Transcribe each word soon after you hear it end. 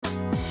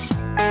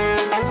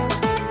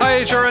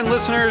HRN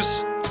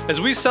listeners.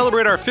 As we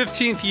celebrate our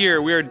 15th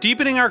year, we are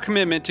deepening our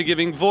commitment to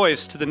giving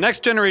voice to the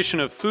next generation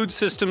of food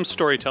systems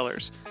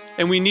storytellers,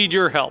 and we need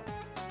your help.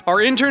 Our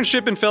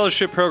internship and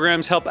fellowship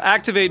programs help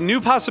activate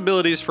new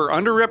possibilities for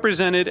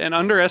underrepresented and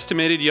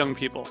underestimated young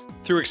people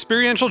through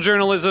experiential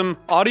journalism,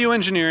 audio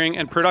engineering,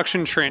 and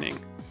production training.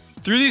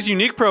 Through these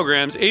unique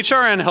programs,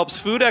 HRN helps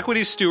food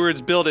equity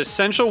stewards build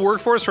essential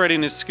workforce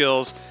readiness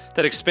skills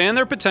that expand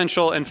their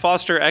potential and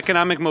foster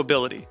economic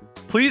mobility.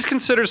 Please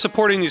consider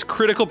supporting these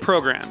critical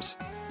programs.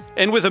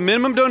 And with a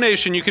minimum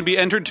donation, you can be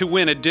entered to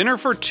win a dinner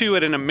for two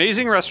at an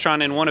amazing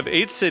restaurant in one of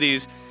 8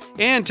 cities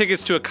and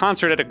tickets to a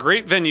concert at a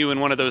great venue in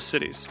one of those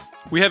cities.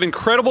 We have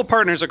incredible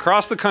partners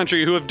across the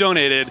country who have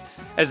donated,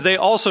 as they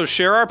also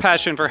share our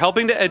passion for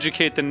helping to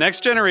educate the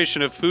next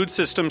generation of food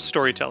systems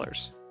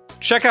storytellers.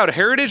 Check out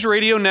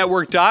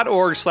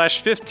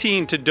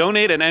heritageradionetwork.org/15 to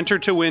donate and enter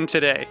to win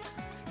today.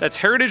 That's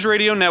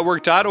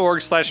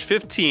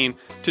heritageradionetwork.org/15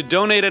 to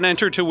donate and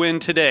enter to win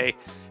today.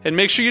 And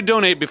make sure you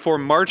donate before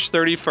March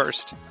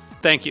 31st.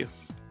 Thank you.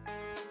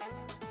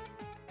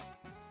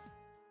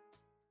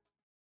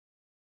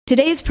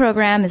 Today's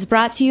program is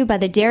brought to you by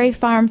the Dairy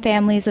Farm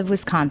Families of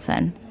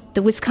Wisconsin,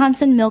 the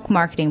Wisconsin Milk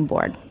Marketing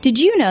Board. Did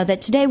you know that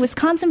today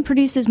Wisconsin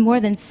produces more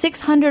than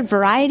 600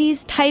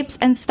 varieties, types,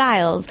 and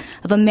styles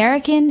of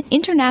American,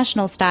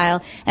 international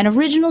style, and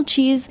original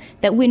cheese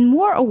that win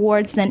more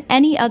awards than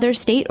any other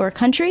state or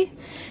country?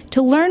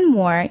 To learn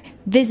more,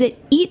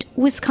 visit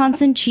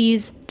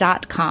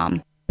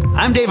eatwisconsincheese.com.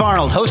 I'm Dave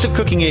Arnold, host of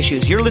Cooking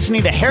Issues. You're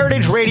listening to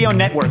Heritage Radio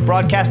Network,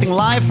 broadcasting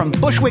live from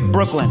Bushwick,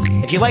 Brooklyn.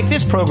 If you like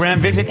this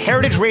program, visit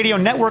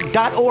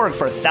heritageradionetwork.org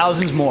for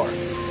thousands more.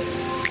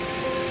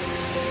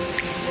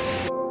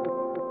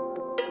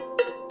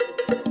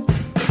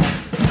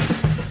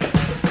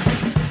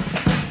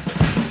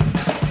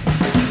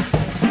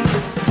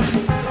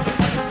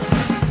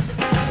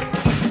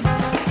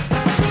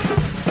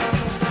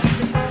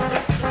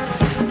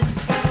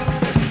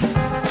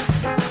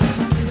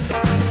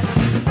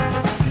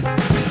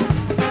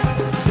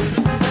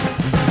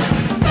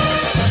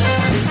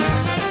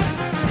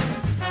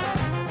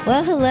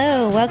 Well,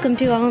 hello. Welcome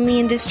to All in the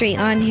Industry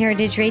on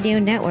Heritage Radio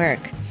Network.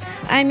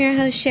 I'm your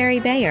host, Sherry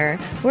Bayer.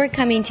 We're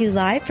coming to you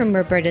live from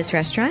Roberta's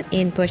Restaurant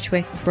in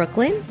Bushwick,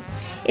 Brooklyn.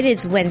 It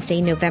is Wednesday,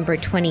 November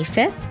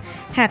 25th.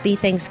 Happy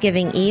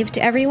Thanksgiving Eve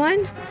to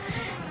everyone.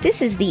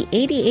 This is the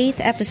 88th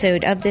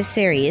episode of this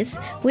series,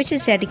 which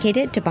is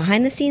dedicated to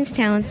behind-the-scenes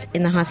talents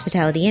in the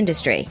hospitality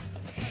industry.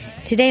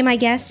 Today, my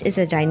guest is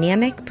a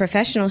dynamic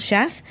professional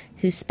chef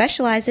who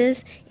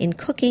specializes in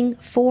cooking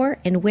for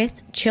and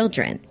with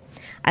children.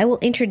 I will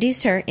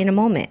introduce her in a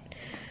moment.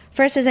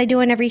 First, as I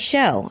do on every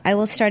show, I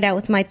will start out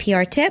with my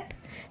PR tip.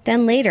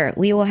 Then later,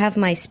 we will have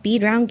my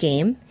speed round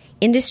game,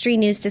 industry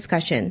news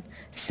discussion,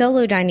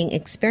 solo dining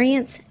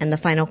experience, and the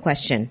final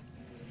question.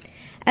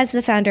 As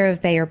the founder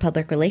of Bayer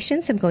Public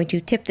Relations, I'm going to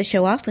tip the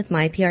show off with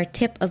my PR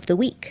tip of the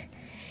week.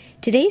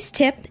 Today's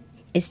tip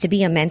is to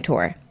be a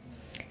mentor.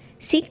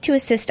 Seek to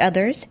assist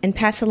others and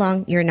pass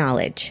along your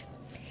knowledge.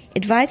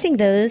 Advising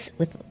those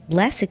with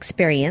less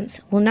experience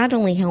will not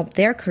only help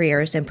their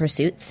careers and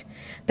pursuits,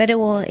 but it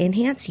will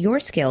enhance your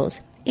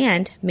skills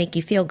and make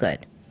you feel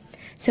good.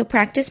 So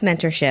practice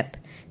mentorship.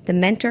 The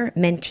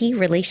mentor-mentee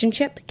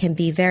relationship can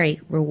be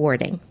very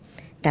rewarding.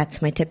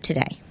 That's my tip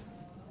today.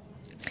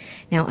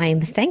 Now, I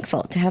am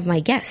thankful to have my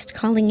guest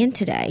calling in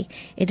today.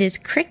 It is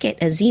Cricket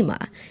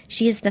Azima.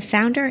 She is the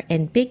founder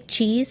and big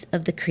cheese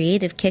of The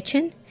Creative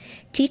Kitchen,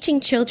 teaching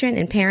children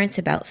and parents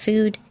about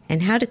food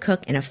and how to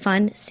cook in a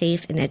fun,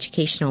 safe, and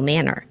educational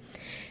manner.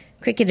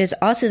 Cricket is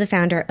also the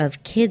founder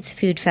of Kids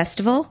Food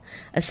Festival,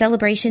 a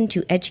celebration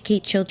to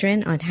educate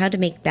children on how to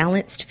make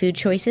balanced food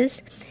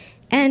choices,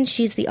 and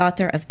she's the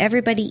author of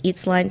Everybody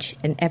Eats Lunch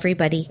and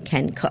Everybody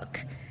Can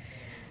Cook.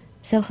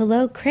 So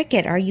hello,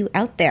 Cricket. Are you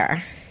out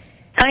there?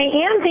 I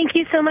am. Thank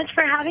you so much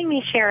for having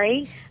me,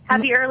 Sherry.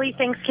 Happy early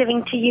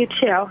Thanksgiving to you,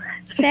 too.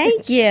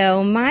 Thank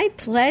you. My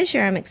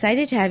pleasure. I'm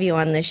excited to have you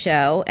on the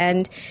show.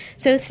 And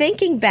so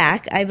thinking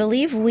back, I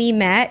believe we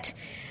met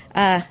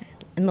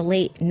in the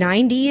late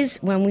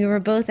 90s when we were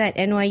both at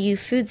NYU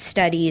Food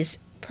Studies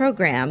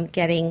program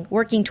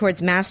working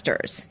towards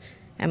masters.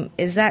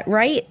 Is that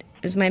right?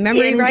 Is my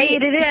memory right?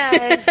 Indeed, it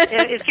is.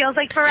 It feels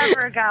like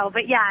forever ago,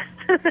 but yes.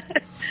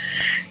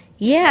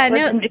 Yeah,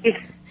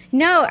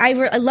 no, I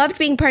loved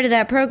being part of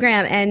that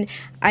program, and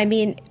I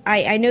mean,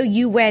 I know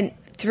you went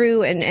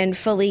through and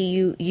fully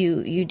you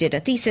did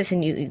a thesis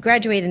and you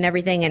graduated and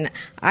everything, and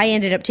I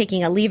ended up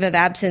taking a leave of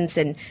absence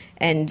and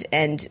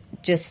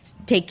just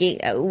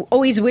taking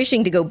always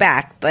wishing to go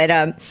back, but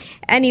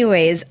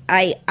anyways,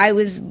 I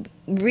was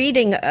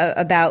reading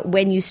about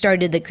when you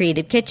started the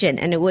Creative Kitchen,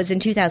 and it was in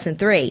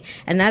 2003,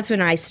 and that's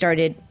when I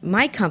started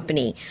my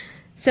company.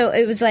 So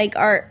it was like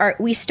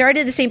we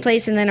started the same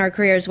place, and then our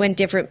careers went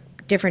different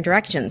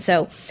directions.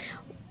 So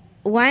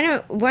why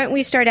don't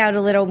we start out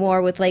a little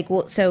more with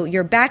so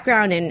your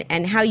background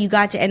and how you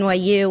got to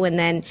NYU, and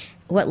then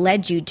what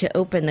led you to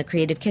open the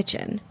Creative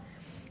Kitchen?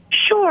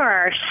 Sure.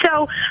 Sure.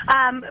 So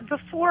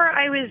before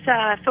I was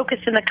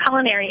focused in the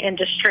culinary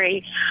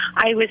industry,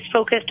 I was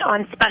focused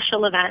on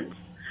special events.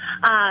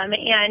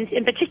 And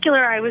in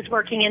particular, I was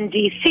working in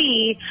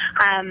D.C.,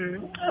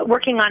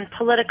 working on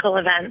political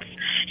events.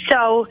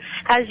 So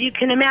as you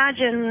can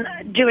imagine,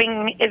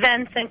 doing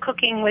events and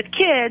cooking with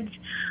kids,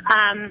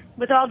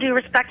 with all due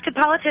respect to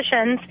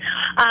politicians,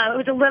 it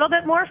was a little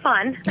bit more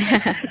fun.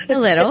 A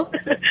little,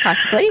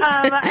 possibly.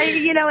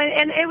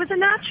 And it was a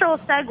natural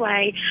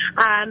segue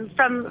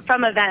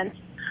from events.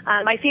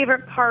 My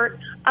favorite part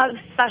of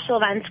special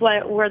events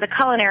were the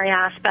culinary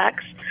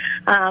aspects.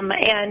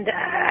 And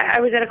I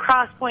was at a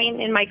cross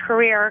point in my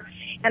career,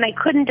 and I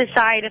couldn't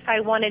decide if I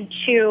wanted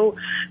to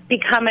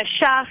become a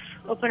chef,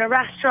 open a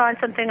restaurant,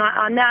 something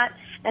on that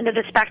end of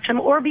the spectrum,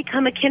 or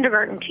become a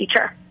kindergarten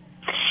teacher.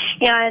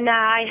 And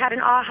I had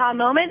an aha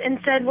moment and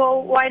said,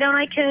 well, why don't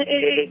I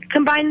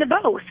combine the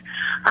both?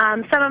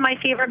 Some of my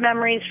favorite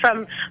memories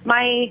from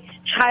my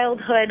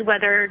childhood,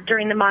 whether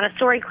during the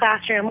Montessori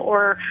classroom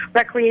or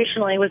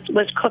recreationally,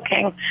 was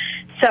cooking.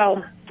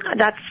 So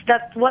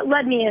that's what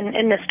led me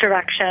in this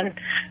direction.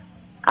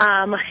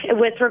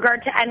 With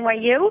regard to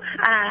NYU,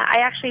 I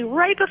actually,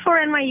 right before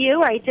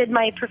NYU, I did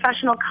my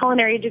professional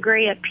culinary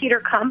degree at Peter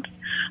Kump's,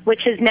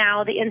 which is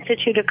now the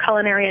Institute of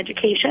Culinary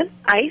Education,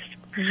 ICE.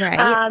 Right.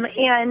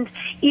 And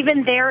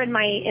even there in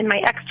my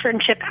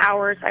externship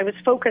hours, I was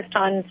focused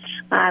on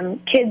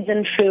kids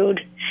and food.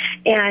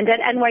 And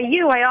at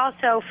NYU, I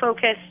also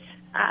focused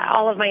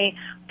all of my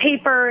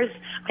papers,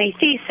 my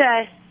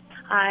thesis,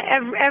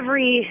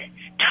 every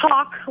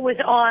talk was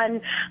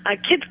on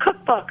kids'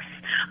 cookbooks,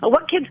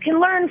 what kids can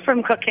learn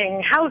from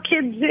cooking, how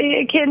kids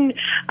can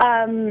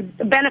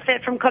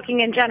benefit from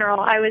cooking in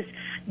general. I was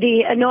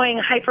the annoying,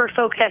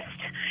 hyper-focused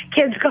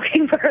kids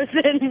cooking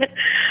person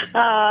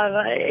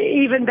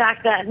even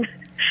back then.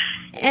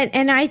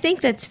 And I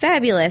think that's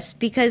fabulous,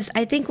 because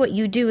I think what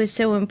you do is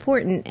so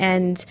important,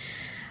 and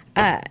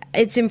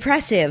it's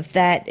impressive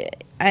that,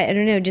 I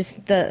don't know,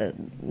 just the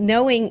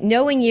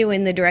knowing you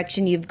in the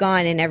direction you've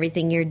gone and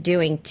everything you're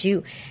doing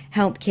to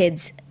help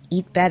kids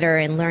eat better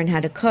and learn how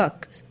to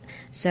cook.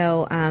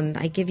 So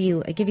I give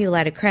you a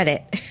lot of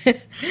credit.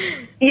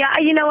 Yeah,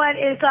 you know what?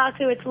 It's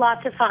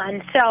lots of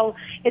fun. So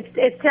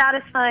it's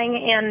satisfying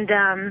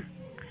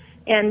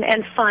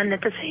and fun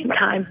at the same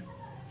time.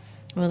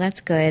 Well,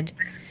 that's good.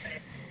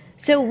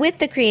 So with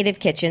the Creative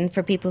Kitchen,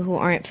 for people who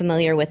aren't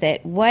familiar with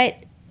it, what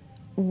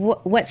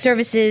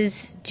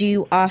services do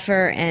you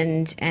offer,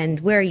 and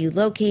where are you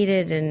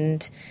located,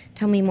 and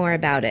tell me more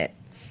about it.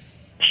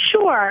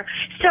 Sure.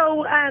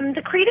 So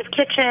the Creative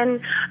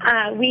Kitchen,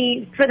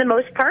 for the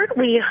most part,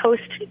 we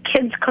host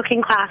kids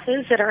cooking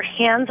classes that are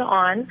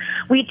hands-on.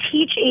 We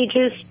teach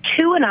ages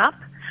 2 and up,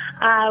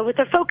 with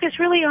a focus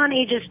really on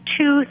ages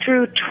 2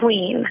 through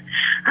tween.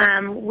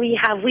 We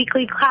have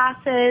weekly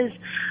classes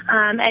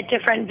at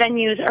different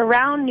venues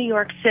around New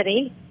York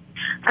City.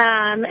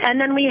 And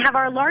then we have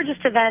our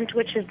largest event,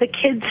 which is the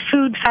Kids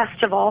Food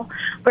Festival,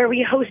 where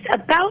we host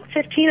about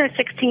 15 or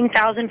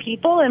 16,000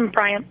 people in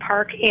Bryant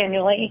Park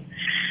annually.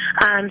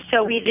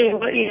 So we do,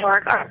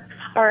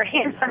 our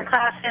hands-on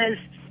classes,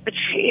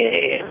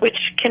 which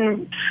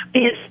can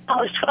be as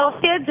small as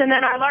 12 kids, and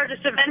then our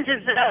largest event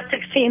is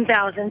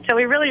 16,000. So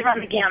we really run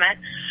the gamut.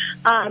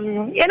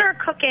 In our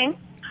cooking,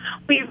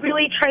 we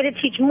really try to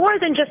teach more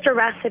than just a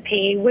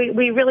recipe.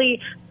 We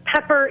really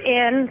pepper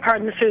in,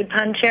 pardon the food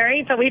pun,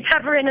 Cherry, but we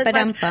pepper in as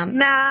much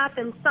math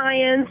and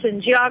science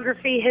and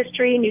geography,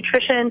 history,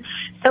 nutrition,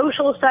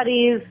 social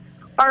studies,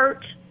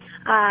 art,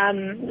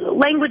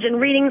 language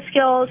and reading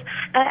skills,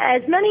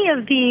 as many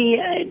of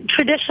the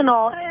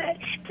traditional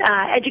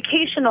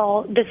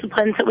educational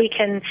disciplines that we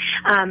can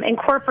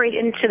incorporate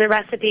into the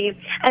recipe,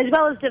 as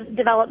well as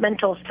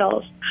developmental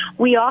skills.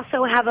 We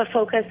also have a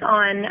focus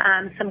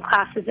on some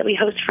classes that we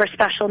host for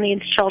special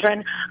needs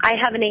children. I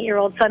have an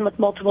 8-year-old son with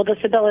multiple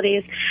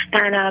disabilities,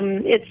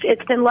 and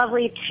it's been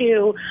lovely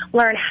to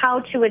learn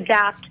how to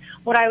adapt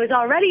what I was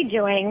already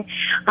doing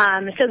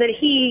so that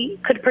he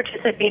could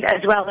participate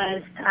as well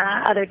as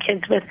other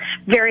kids with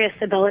various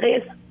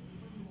abilities.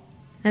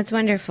 That's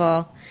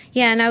wonderful.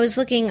 Yeah, and I was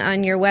looking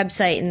on your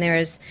website, and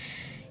there's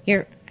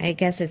I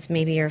guess it's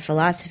maybe your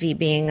philosophy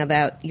being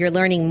about you're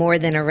learning more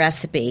than a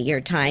recipe.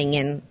 You're tying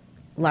in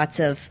lots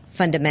of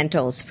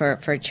fundamentals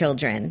for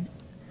children.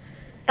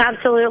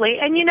 Absolutely.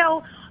 And,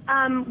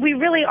 we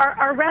really,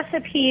 our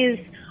recipes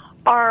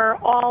are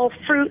all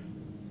fruit,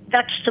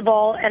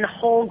 vegetable, and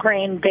whole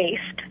grain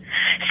based.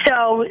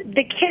 So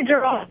the kids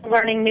are all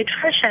learning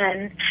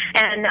nutrition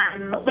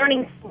and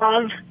learning to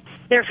love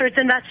their fruits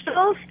and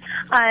vegetables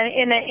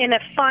in a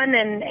fun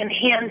and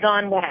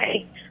hands-on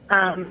way.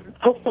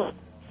 Hopefully,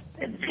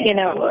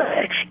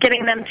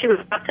 getting them to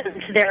adopt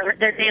into their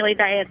daily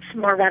diets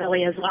more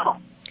readily as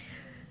well.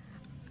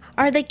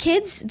 Are the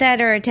kids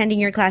that are attending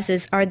your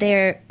classes, are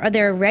there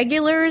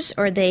regulars,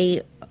 or are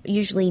they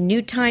usually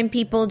new-time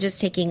people just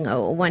taking a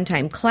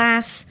one-time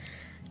class?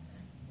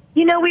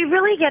 We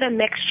really get a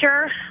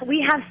mixture.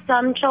 We have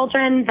some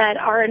children that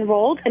are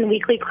enrolled in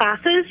weekly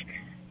classes,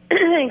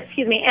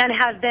 excuse me, and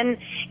have been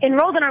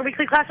enrolled in our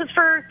weekly classes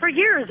for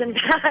years, in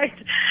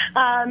fact.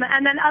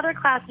 And then other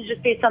classes,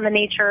 just based on the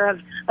nature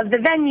of the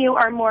venue,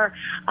 are more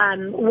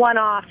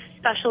one-off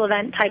special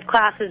event type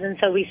classes, and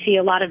so we see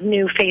a lot of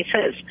new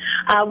faces.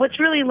 What's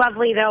really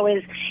lovely, though,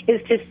 is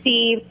to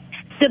see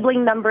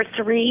sibling number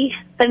 3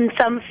 in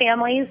some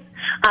families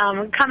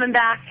coming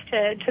back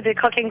to the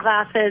cooking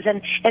classes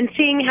and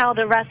seeing how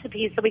the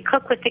recipes that we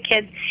cook with the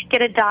kids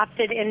get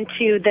adopted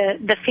into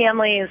the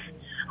family's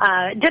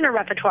dinner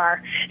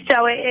repertoire.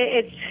 So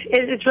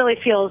it really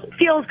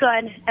feels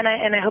good, and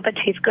I hope it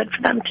tastes good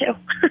for them too.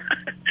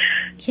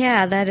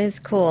 Yeah, that is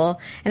cool.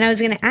 And I was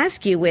going to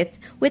ask you,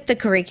 with the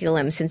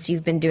curriculum, since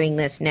you've been doing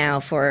this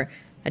now for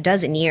a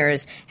dozen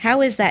years, how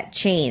has that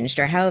changed,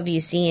 or how have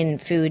you seen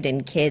food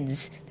and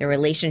kids, their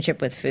relationship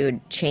with food,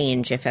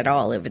 change, if at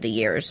all, over the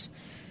years?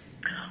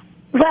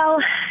 Well,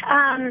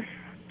 I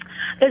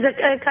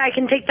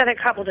can take that a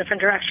couple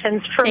different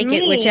directions. For take me,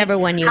 it whichever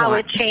one you how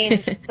want. It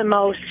changed the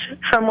most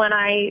from when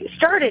I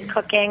started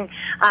cooking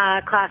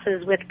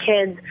classes with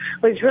kids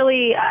was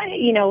really,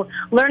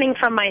 learning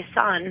from my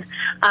son.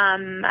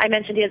 I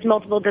mentioned he has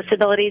multiple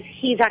disabilities.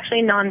 He's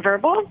actually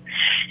nonverbal.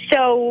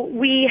 So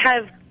we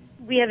have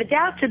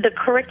adapted the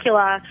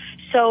curricula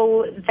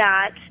so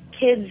that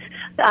kids,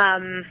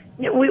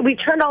 we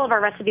turned all of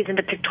our recipes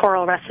into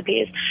pictorial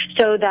recipes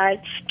so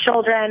that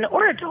children,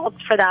 or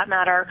adults for that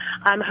matter,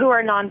 who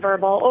are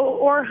nonverbal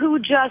or who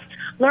just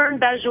learn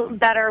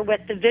better with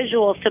the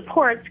visual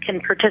supports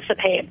can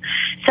participate.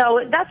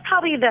 So that's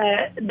probably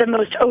the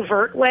most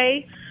overt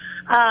way.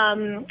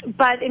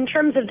 But in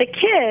terms of the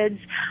kids,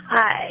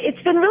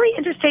 it's been really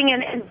interesting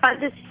and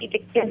fun to see the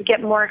kids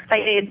get more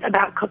excited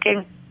about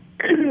cooking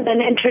than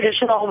in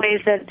traditional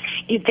ways that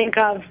you think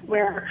of,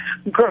 where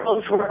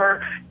girls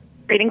were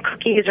creating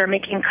cookies or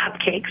making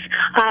cupcakes.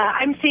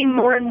 I'm seeing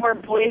more and more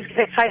boys get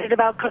excited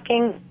about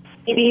cooking.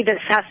 Maybe this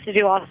has to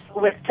do also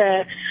with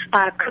the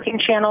Cooking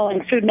Channel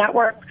and Food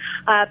Network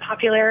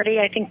popularity.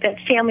 I think that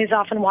families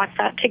often watch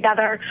that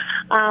together.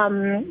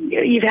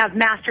 You have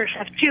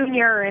MasterChef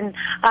Junior and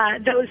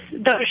those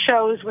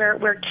shows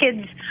where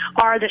kids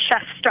are the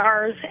chef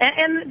stars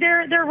and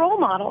they're role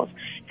models.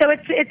 So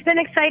it's been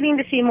exciting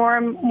to see more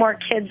and more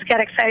kids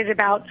get excited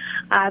about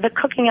the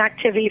cooking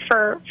activity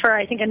for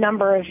I think a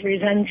number of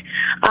reasons.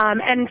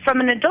 And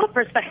from an adult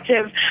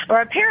perspective or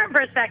a parent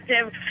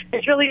perspective,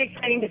 it's really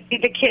exciting to see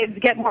the kids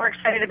get more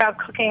excited about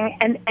cooking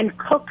and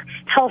cook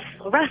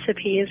healthful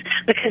recipes,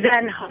 because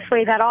then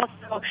hopefully that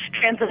also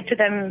translates to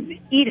them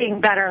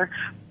eating better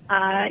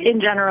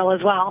in general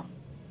as well.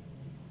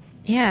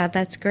 Yeah,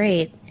 that's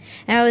great.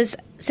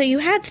 So you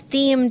had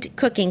themed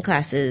cooking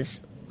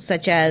classes,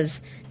 such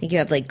as, I think you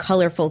have like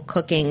colorful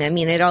cooking. I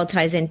mean, it all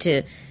ties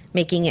into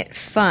making it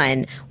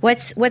fun.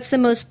 What's the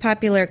most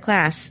popular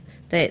class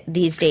that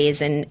these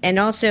days? And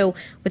also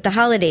with the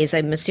holidays,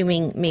 I'm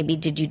assuming maybe,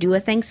 did you do a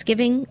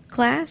Thanksgiving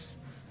class?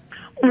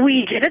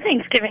 We did a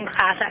Thanksgiving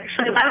class,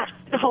 actually. Last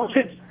whole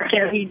food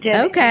market we did.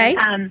 Okay.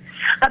 A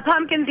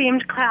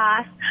pumpkin-themed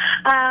class.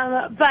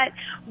 But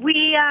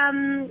we,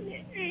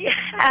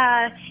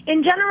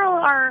 in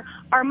general,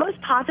 our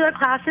most popular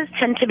classes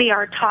tend to be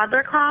our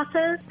toddler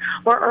classes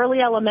or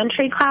early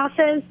elementary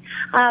classes.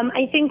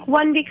 I think,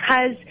 one,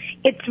 because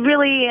it's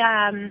really,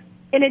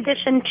 in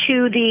addition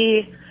to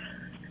the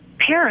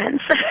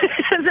parents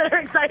that are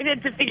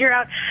excited to figure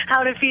out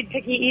how to feed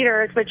picky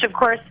eaters, which of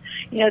course,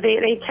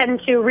 they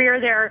tend to rear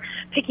their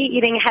picky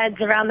eating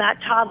heads around that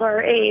toddler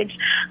age.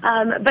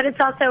 But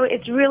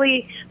it's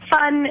really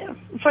fun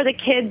for the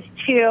kids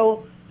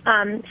to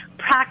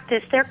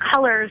practice their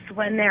colors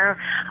when they're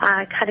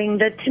cutting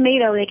the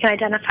tomato. They can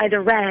identify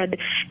the red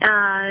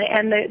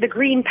and the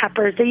green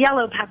peppers, the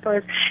yellow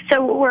peppers.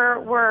 So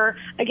we're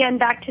again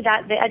back to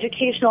that, the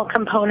educational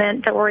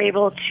component that we're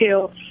able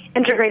to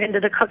integrate into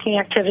the cooking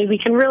activity. We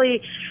can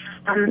really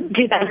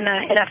do that in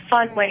a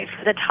fun way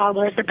for the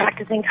toddlers. They're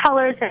practicing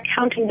colors, they're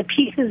counting the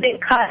pieces they've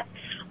cut.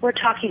 We're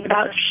talking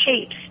about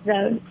shapes.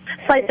 The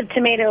slice of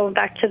tomato,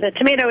 back to the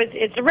tomato,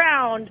 it's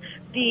round.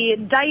 The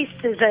dice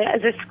is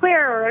a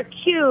square or a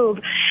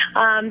cube.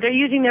 They're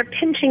using their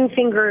pinching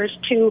fingers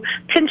to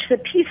pinch the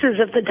pieces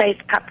of the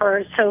diced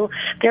peppers. So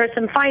there's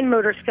some fine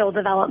motor skill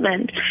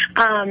development.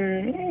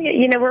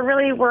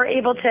 We're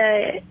able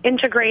to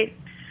integrate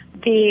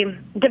the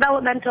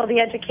developmental,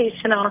 the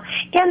educational,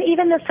 and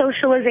even the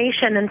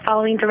socialization and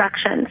following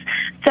directions.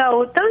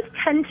 So those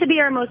tend to be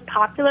our most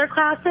popular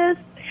classes.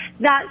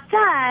 That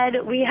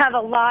said, we have a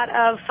lot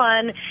of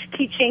fun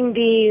teaching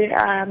the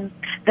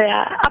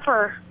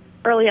upper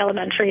early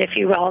elementary, if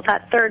you will,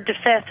 that 3rd to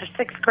 5th or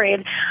 6th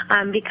grade,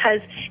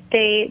 because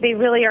they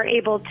really are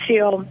able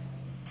to,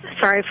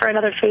 sorry for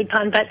another food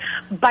pun, but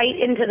bite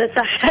into the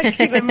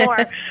subject even more.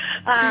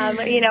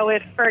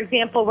 If, for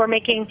example, we're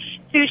making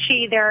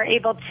sushi, they're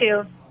able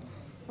to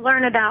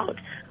learn about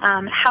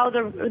how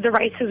the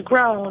rice is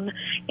grown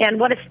and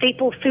what a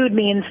staple food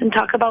means, and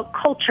talk about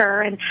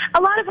culture and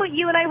a lot of what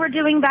you and I were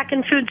doing back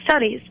in food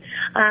studies,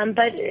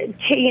 but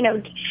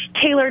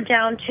tailored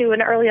down to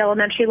an early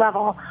elementary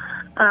level.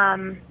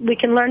 We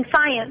can learn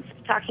science,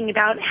 talking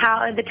about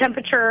how the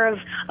temperature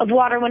of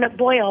water when it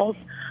boils,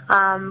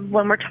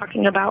 when we're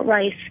talking about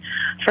rice,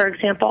 for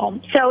example.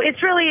 So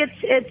it's really,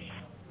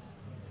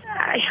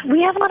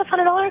 we have a lot of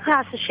fun in all our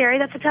classes, Sherry.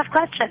 That's a tough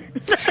question.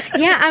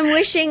 Yeah, I'm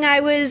wishing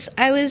I was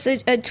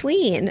a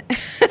tween.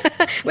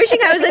 Wishing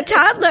I was a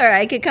toddler.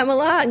 I could come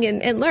along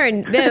and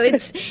learn. No,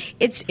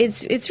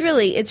 it's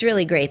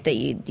really great that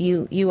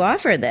you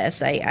offer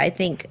this. I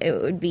think it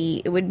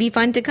would be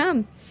fun to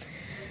come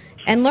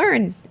and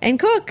learn and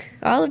cook,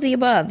 all of the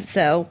above.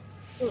 So,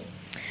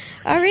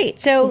 all right.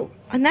 So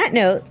on that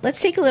note,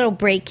 let's take a little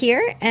break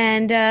here,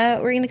 and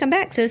we're going to come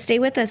back. So stay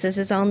with us. This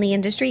is All in the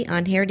Industry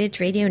on Heritage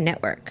Radio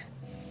Network.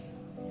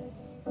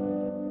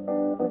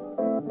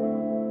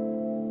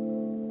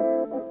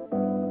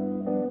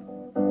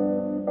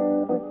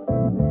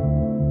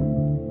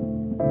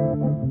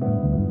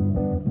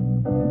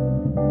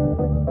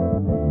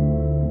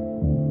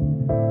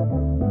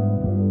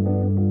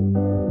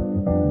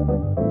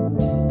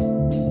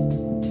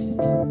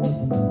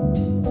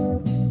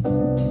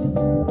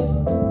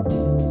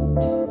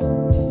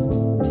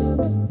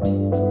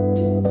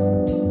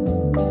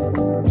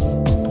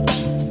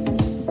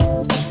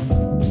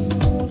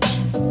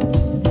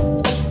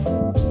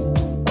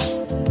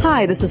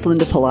 Hi, this is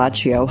Linda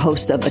Palacio,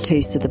 host of A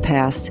Taste of the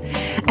Past.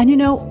 And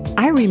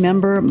I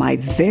remember my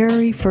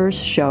very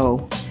first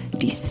show,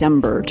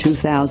 December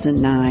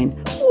 2009.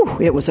 Whew,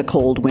 it was a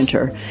cold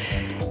winter.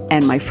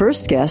 And my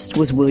first guest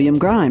was William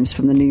Grimes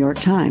from the New York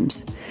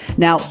Times.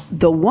 Now,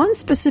 the one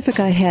specific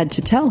I had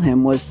to tell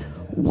him was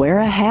wear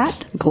a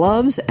hat,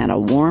 gloves, and a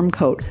warm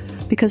coat,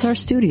 because our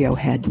studio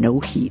had no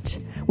heat.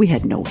 We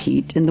had no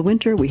heat in the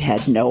winter. We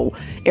had no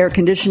air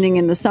conditioning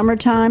in the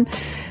summertime.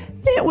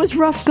 It was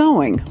rough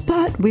going,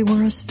 but we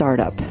were a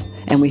startup,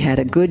 and we had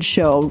a good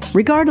show,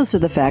 regardless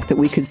of the fact that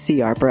we could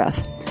see our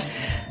breath.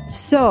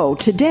 So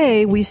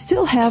today, we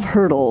still have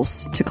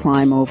hurdles to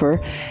climb over,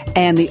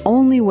 and the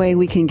only way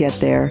we can get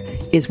there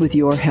is with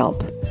your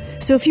help.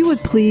 So if you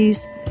would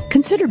please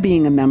consider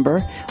being a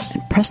member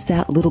and press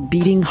that little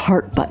beating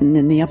heart button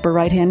in the upper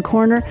right-hand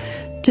corner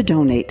to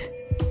donate.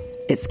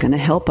 It's going to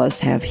help us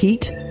have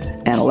heat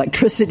and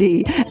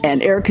electricity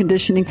and air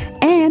conditioning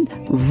and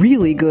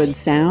really good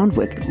sound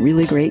with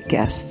really great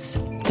guests.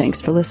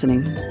 Thanks for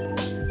listening.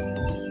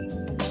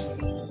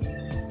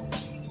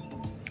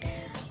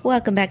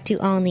 Welcome back to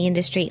All in the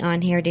Industry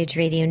on Heritage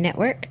Radio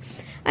Network.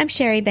 I'm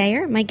Sherry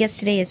Bayer. My guest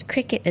today is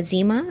Cricket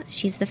Azima.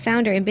 She's the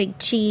founder and big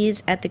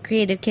cheese at the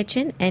Creative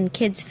Kitchen and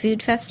Kids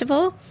Food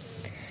Festival.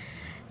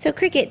 So,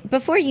 Cricket,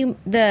 before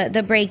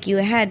the break, you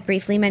had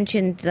briefly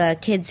mentioned the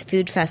Kids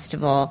Food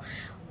Festival,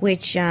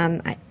 which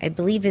I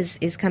believe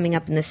is coming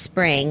up in the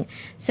spring.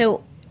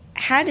 So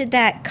how did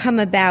that come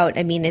about?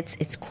 I mean,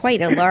 it's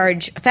quite a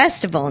large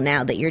festival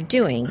now that you're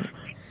doing.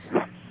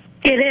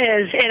 It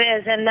is,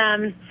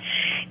 and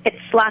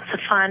it's lots of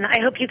fun. I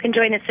hope you can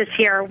join us this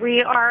year.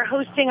 We are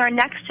hosting our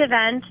next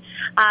event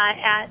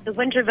at the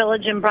Winter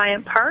Village in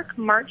Bryant Park,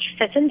 March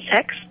 5th and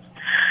 6th.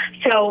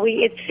 So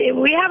we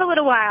have a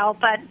little while,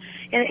 but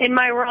in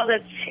my world,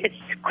 it's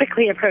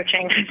quickly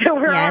approaching. So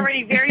we're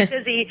already very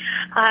busy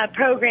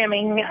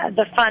programming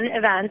the fun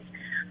events.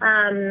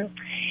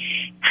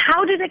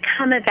 How did it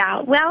come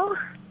about? Well,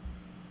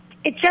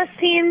 it just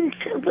seemed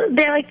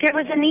like there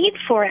was a need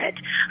for it.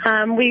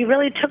 We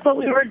really took what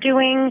we were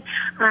doing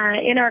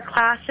in our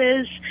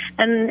classes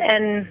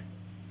and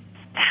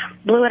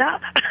blew it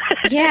up.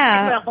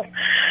 Yeah.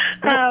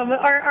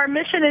 Our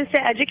mission is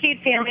to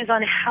educate families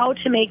on how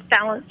to make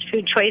balanced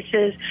food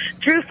choices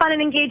through fun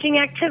and engaging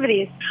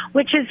activities,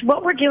 which is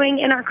what we're doing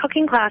in our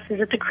cooking classes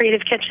at the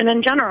Creative Kitchen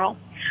in general.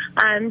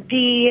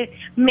 The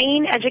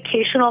main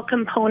educational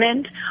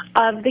component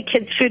of the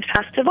Kids Food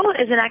Festival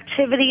is an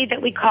activity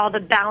that we call the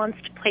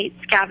Balanced Plate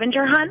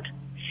Scavenger Hunt.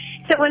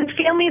 So when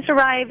families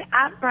arrive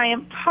at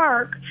Bryant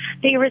Park,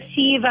 they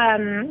receive,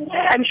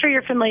 I'm sure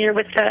you're familiar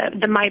with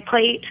the My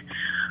Plate,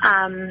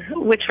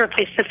 which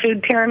replaced the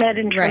food pyramid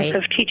in terms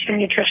of teaching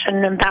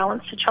nutrition and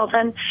balance to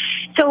children.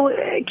 So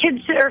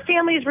kids or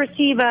families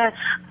receive a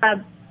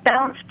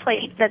balanced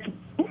plate that's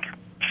pink.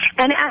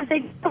 And as they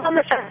go on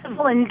the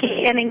festival and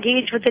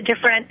engage with the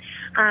different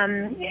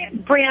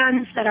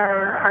brands that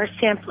are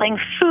sampling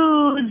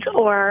foods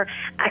or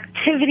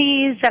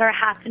activities that are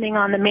happening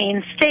on the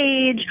main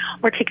stage,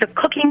 or take a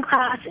cooking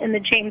class in the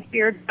James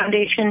Beard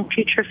Foundation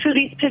Future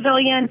Foodies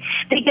Pavilion,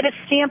 they get a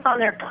stamp on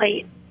their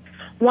plate.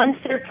 Once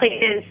their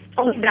plate is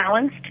fully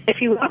balanced,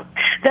 if you will,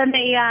 then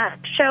they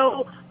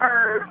show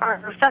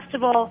our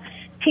festival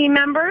team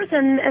members,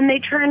 and they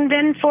turned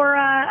in for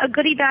a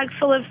goodie bag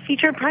full of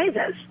featured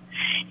prizes.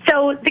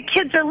 So the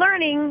kids are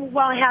learning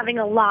while having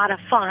a lot of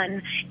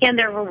fun, and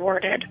they're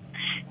rewarded.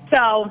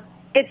 So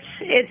it's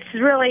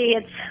really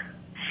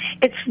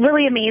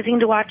amazing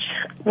to watch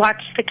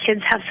the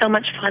kids have so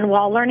much fun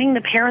while learning.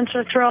 The parents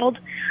are thrilled.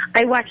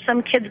 I watched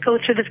some kids go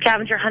through the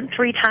scavenger hunt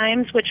 3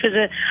 times, which was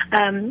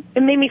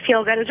it made me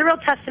feel good. It was a real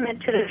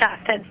testament to the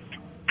fact that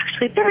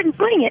actually they're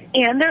enjoying it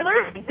and they're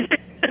learning.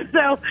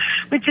 So,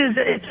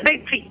 it's a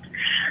big feat.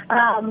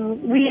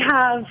 We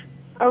have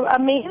a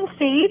main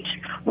stage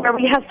where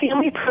we have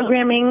family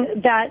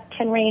programming that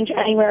can range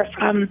anywhere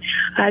from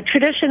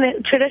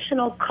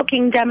traditional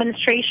cooking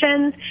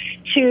demonstrations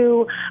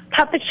to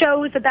puppet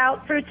shows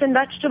about fruits and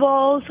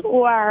vegetables,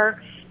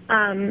 or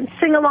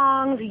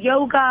sing-alongs,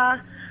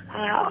 yoga,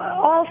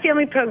 all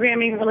family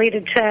programming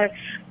related to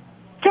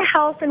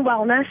health and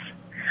wellness.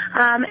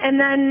 And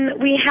then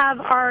we have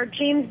our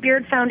James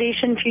Beard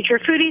Foundation Future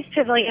Foodies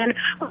Pavilion.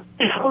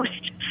 We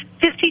host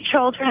 50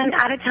 children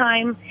at a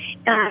time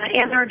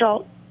and their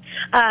adults.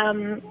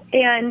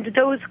 And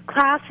those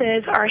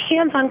classes are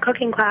hands-on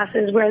cooking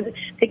classes where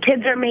the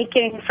kids are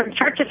making, from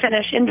start to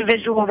finish,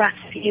 individual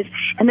recipes.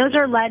 And those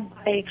are led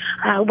by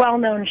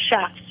well-known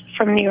chefs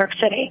from New York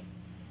City.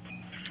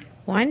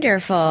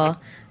 Wonderful.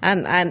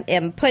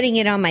 I'm putting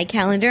it on my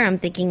calendar. I'm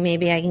thinking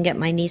maybe I can get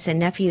my niece and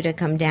nephew to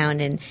come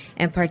down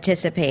and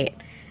participate.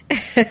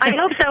 I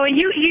hope so. And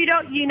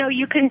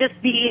you can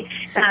just be,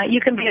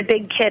 you can be a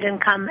big kid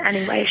and come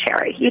anyway,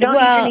 Sherry. You don't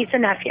need a niece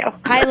and nephew.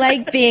 I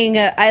like being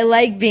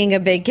a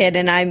big kid,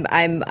 and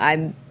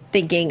I'm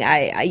thinking,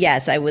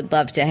 I would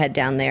love to head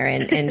down there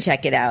and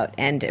check it out.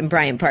 And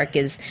Bryant Park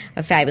is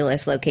a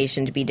fabulous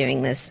location to be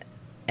doing this.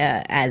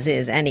 As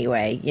is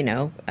anyway,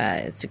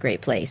 it's a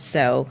great place.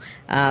 So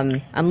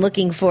I'm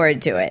looking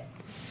forward to it.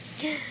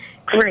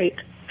 Great.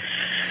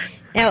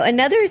 Now,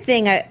 another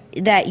thing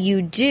that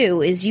you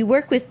do is you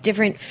work with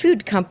different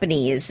food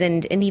companies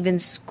and even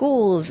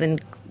schools,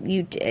 and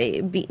you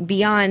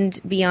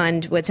beyond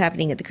what's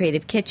happening at the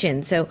Creative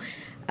Kitchen. So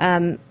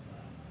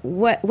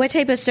what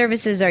type of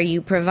services are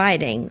you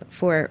providing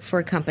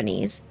for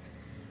companies?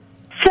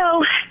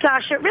 So,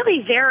 gosh, it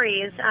really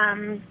varies.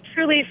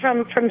 Truly,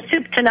 from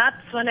soup to nuts.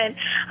 When it,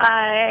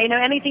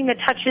 anything that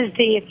touches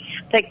the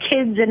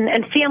kids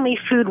and family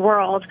food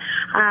world.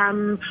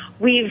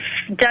 We've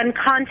done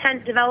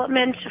content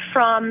development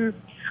from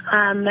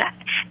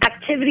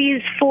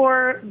activities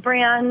for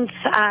brands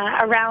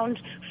around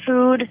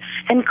food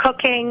and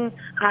cooking,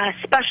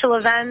 special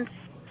events,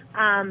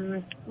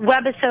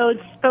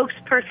 webisodes,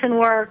 spokesperson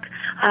work,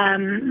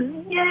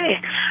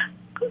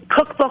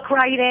 cookbook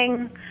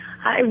writing.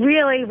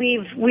 Really,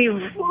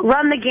 we've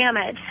run the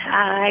gamut.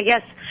 I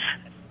guess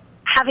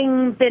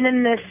having been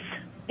in this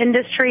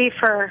industry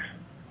for,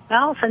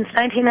 since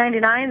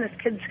 1999, this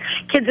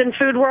kids and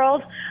food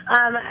world,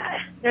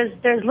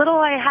 there's little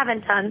I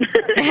haven't done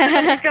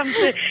when it comes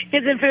to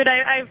kids and food.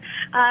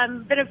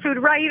 I've been a food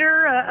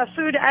writer, a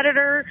food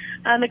editor.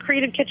 The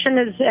Creative Kitchen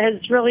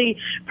has really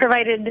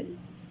provided.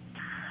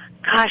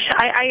 Gosh,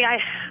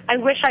 I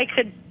wish I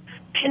could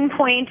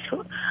pinpoint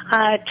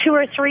 2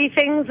 or 3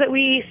 things that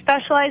we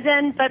specialize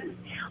in, but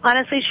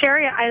honestly,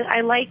 Sherry,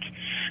 I like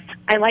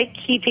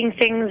keeping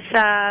things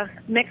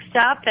mixed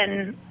up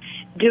and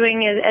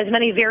doing as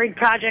many varied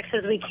projects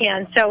as we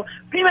can. So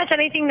pretty much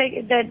anything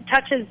that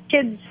touches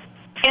kids,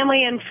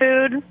 family, and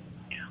food,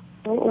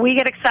 we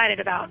get excited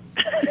about.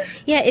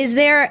 Yeah, is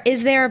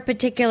there a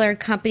particular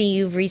company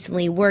you've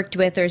recently worked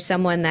with, or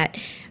someone that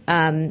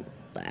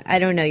I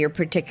don't know, you're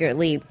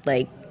particularly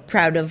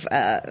proud of,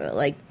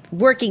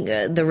 working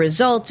the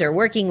results or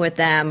working with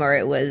them, or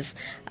it was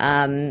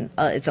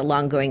it's a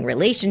long-going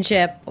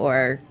relationship,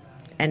 or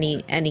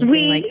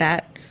anything like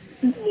that?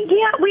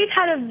 Yeah, we've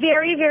had a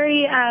very,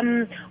 very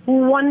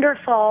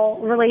wonderful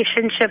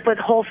relationship with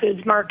Whole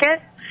Foods Market,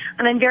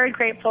 and I'm very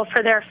grateful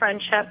for their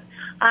friendship.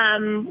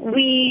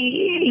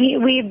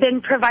 We've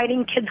been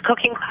providing kids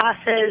cooking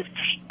classes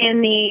in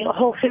the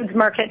Whole Foods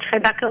Market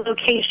Tribeca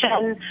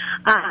location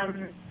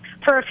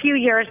for a few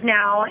years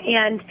now,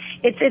 and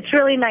it's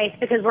really nice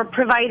because we're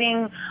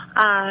providing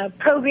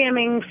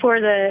programming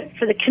for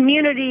the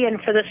community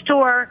and for the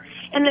store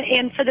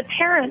and for the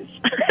parents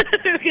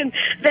who can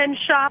then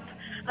shop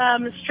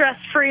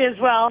stress-free as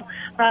well.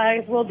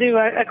 We'll do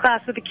a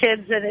class with the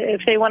kids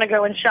if they want to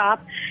go and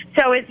shop.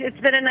 So it's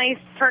been a nice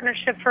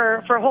partnership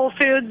for Whole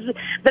Foods,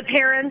 the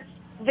parents,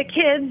 the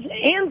kids,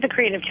 and the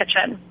Creative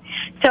Kitchen.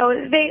 So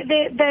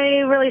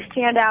they really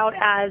stand out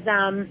as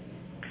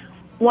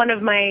one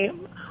of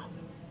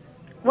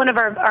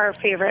our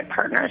favorite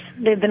partners.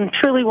 They've been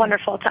truly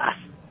wonderful to us.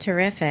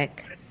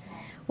 Terrific.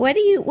 What do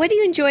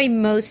you enjoy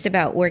most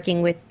about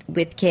working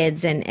with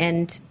kids?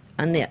 And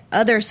on the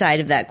other side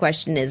of that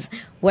question is,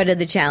 what are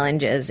the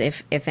challenges,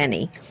 if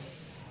any?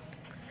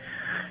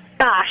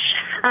 Gosh,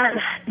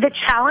 the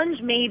challenge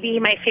may be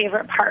my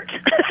favorite part.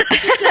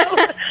 So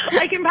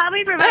I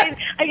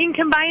can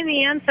combine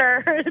the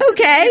answer.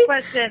 Okay. To the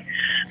question.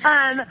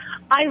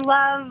 I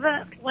love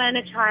when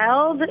a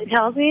child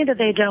tells me that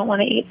they don't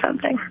want to eat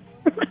something.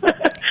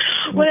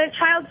 When a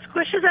child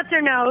squishes up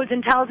their nose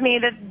and tells me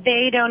that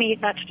they don't eat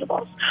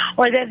vegetables,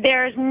 or that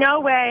there's no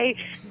way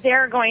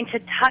they're going to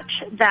touch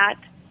that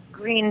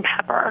green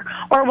pepper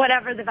or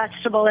whatever the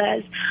vegetable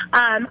is,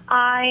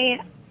 I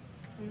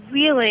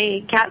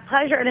really get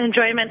pleasure and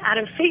enjoyment out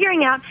of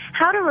figuring out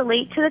how to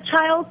relate to the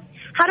child,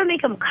 how to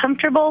make them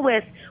comfortable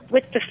with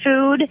the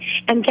food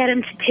and get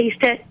them to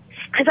taste it.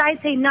 Because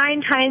I'd say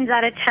 9 times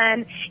out of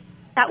 10,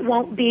 that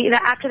won't be,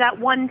 that after that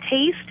one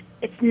taste,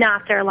 it's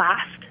not their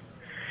last.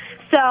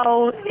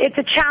 So it's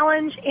a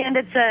challenge, and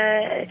it's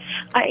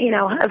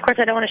of course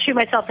I don't want to shoot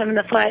myself in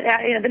the foot.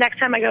 The next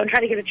time I go and try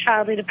to get a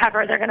child to eat a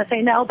pepper, they're going to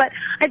say no. But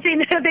I'd say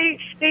no,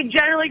 they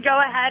generally go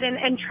ahead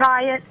and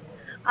try it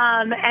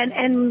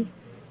and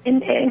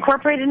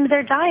incorporate it into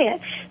their diet.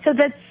 So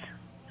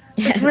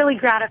it's really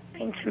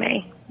gratifying to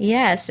me.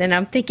 Yes, and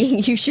I'm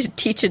thinking you should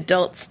teach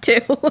adults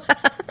too. Well,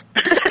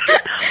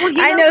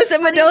 I know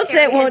some adults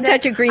that won't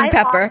touch a green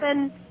pepper.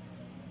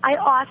 I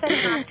often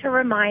have to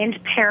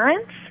remind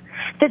parents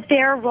that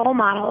they're role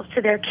models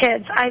to their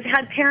kids. I've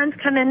had parents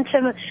come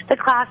into the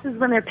classes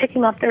when they're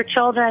picking up their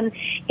children,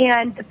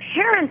 and the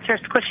parents are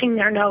squishing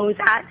their nose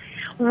at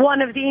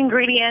one of the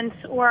ingredients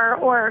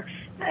or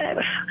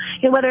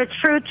whether it's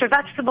fruits or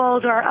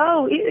vegetables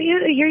or,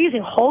 you're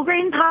using whole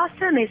grain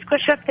pasta, and they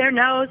squish up their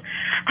nose.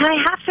 And I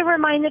have to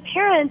remind the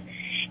parents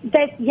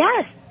that,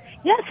 yes,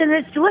 and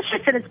it's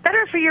delicious, and it's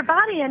better for your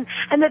body, and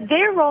that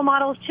they're role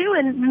models too,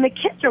 and the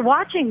kids are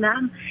watching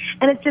them.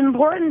 And it's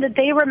important that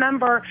they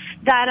remember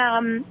that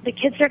the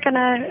kids are going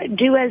to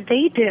do as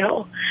they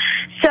do.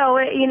 So,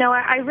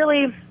 I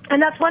really,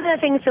 and that's one of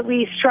the things that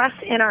we stress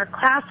in our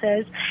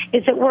classes,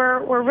 is that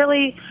we're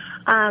really,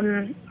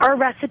 our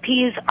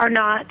recipes are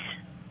not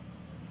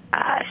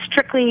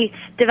strictly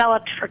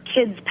developed for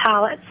kids'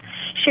 palates.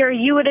 Sure,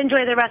 you would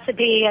enjoy the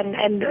recipe,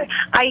 and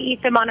I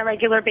eat them on a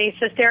regular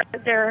basis.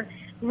 They're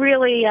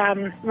really,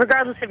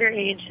 regardless of your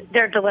age,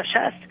 they're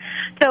delicious.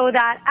 So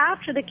that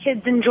after the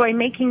kids enjoy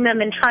making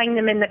them and trying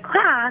them in the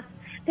class,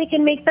 they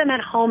can make them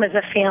at home as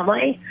a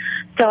family.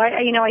 So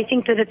I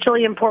think that it's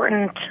really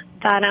important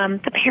that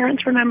the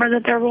parents remember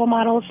that they're role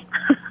models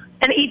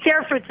and eat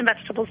their fruits and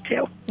vegetables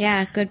too.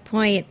 Yeah, good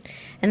point.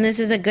 And this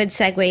is a good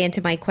segue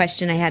into my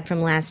question I had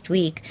from last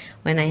week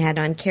when I had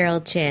on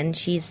Carol Chin.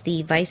 She's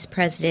the Vice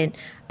President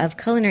of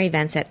Culinary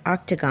Events at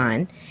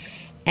Octagon.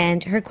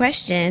 And her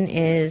question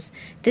is,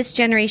 this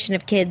generation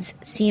of kids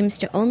seems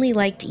to only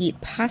like to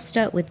eat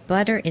pasta with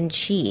butter and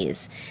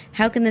cheese.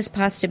 How can this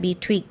pasta be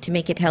tweaked to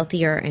make it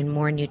healthier and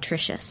more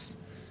nutritious?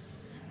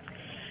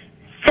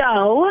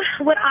 So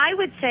what I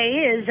would say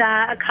is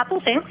a couple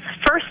things.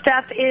 First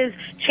step is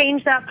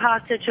change that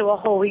pasta to a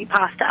whole wheat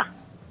pasta.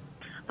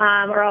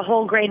 Or a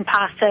whole grain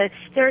pasta.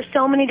 There are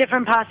so many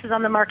different pastas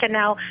on the market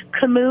now.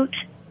 Kamut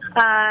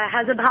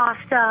has a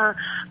pasta.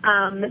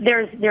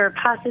 There are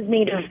pastas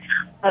made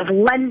of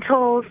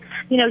lentils.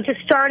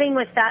 Just starting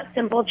with that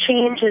simple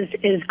change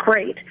is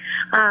great.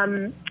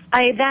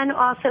 I then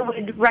also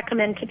would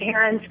recommend to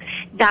parents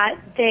that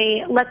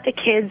they let the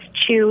kids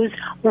choose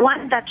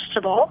one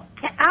vegetable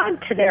to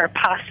add to their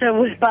pasta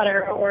with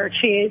butter or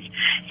cheese.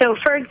 So,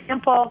 for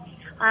example,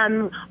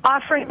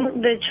 offering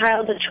the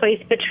child a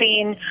choice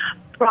between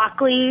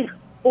broccoli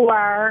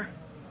or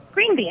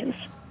green beans.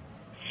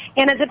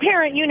 And as a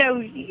parent,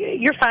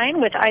 you're fine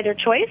with either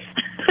choice.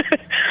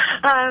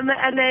 And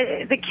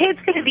the kid's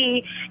going to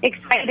be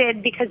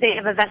excited because they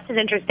have a vested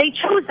interest. They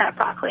chose that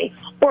broccoli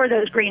or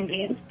those green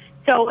beans.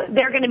 So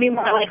they're going to be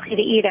more likely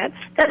to eat it.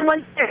 Then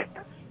once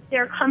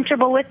they're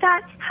comfortable with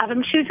that, have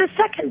them choose a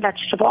second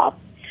vegetable.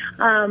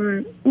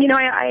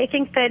 I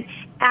think that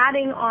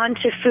adding on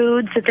to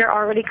foods that they're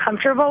already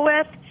comfortable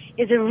with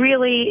is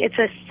it's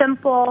a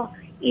simple,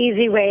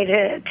 easy way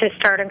to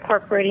start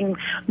incorporating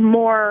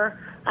more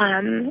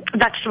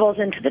vegetables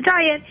into the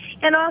diet,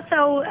 and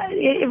also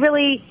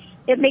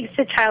it makes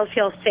the child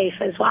feel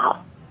safe as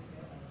well.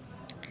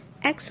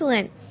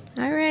 Excellent.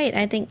 All right.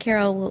 I think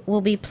Carol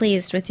will be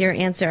pleased with your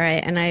answer,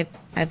 and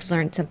I've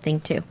learned something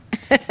too.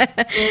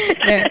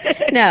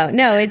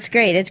 No, it's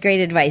great. It's great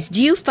advice.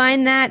 Do you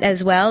find that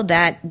as well,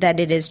 that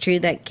it is true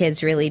that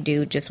kids really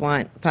do just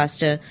want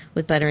pasta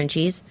with butter and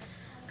cheese?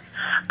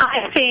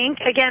 I think,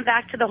 again,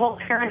 back to the whole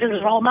parent as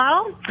a role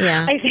model,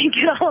 yeah. I think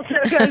it also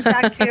goes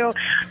back to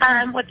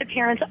what the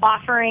parent's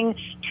offering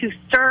to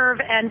serve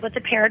and what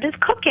the parent is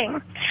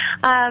cooking.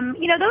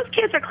 Those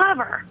kids are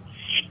clever.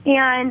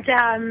 And,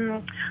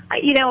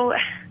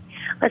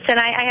 listen,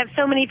 I have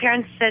so many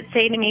parents that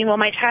say to me, well,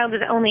 my child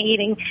is only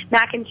eating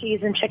mac and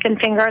cheese and chicken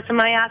fingers. And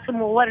when I ask them,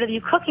 well, what are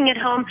you cooking at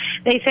home?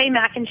 They say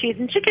mac and cheese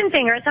and chicken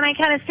fingers. And I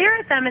kind of stare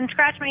at them and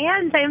scratch my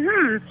head and say,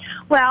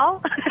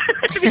 well,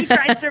 have you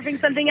tried serving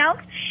something else?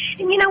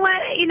 And you know what?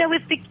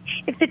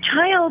 If the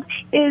child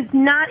is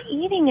not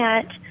eating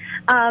it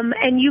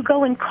and you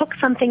go and cook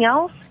something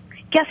else,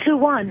 guess who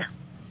won?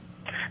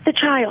 The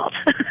child.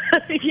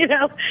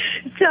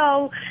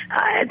 So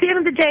at the end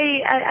of the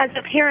day, as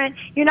a parent,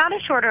 you're not a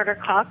short order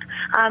cook.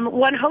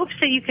 One hopes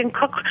that you can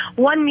cook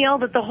one meal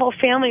that the whole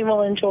family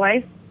will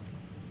enjoy.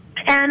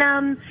 And,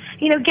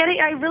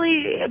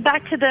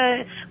 back to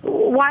the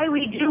why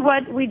we do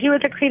what we do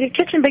at the Creative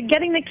Kitchen, but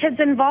getting the kids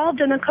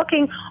involved in the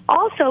cooking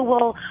also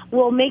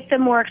will make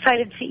them more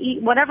excited to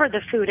eat whatever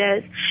the food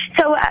is.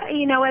 So,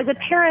 as a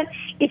parent,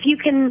 if you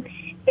can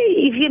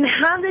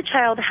have the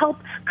child help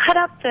cut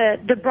up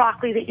the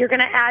broccoli that you're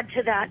going to add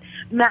to that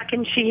mac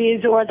and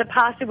cheese or the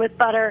pasta with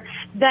butter,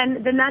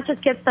 then that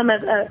just gets them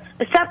a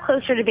step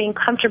closer to being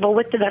comfortable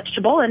with the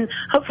vegetable and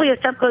hopefully a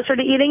step closer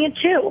to eating it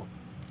too.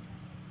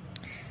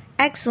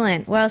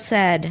 Excellent. Well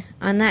said.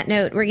 On that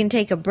note, we're going to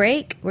take a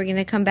break. We're going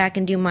to come back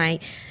and do my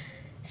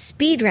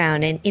speed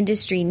round and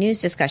industry news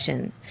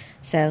discussion.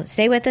 So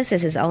stay with us.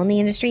 This is All in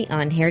the Industry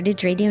on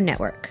Heritage Radio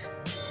Network.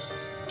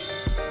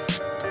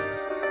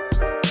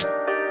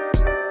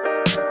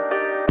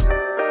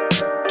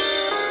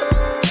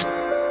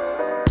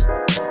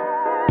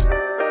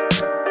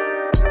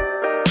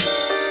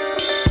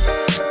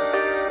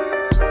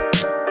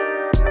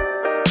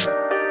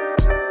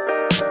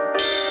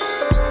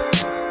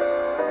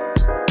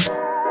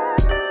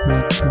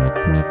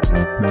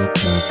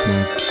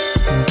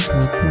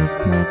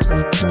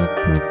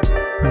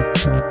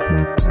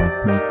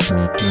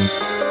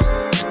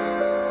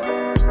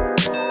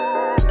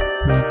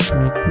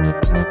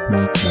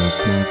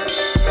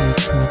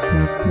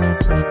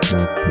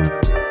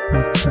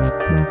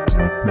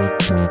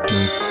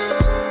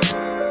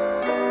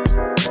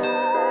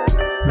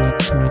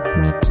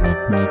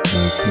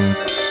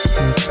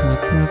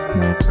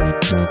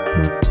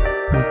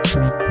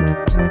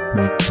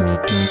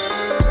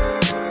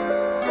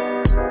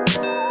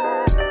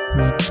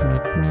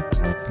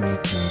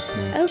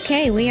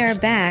 Okay, we are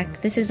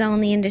back. This is All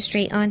in the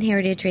Industry on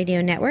Heritage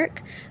Radio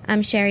Network.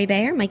 I'm Sherry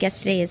Bayer. My guest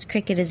today is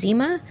Cricket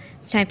Azima.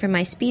 It's time for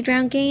my speed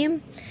round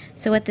game.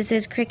 So what this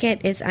is,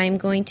 Cricket, is I'm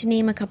going to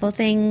name a couple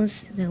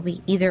things. There'll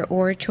be either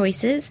or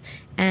choices,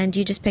 and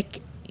you just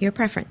pick your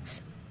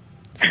preference.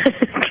 So.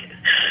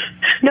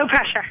 No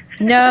pressure.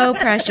 No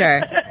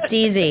pressure. It's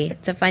easy.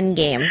 It's a fun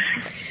game.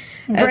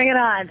 Bring it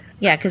on.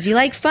 Yeah, because you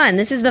like fun.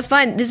 This is the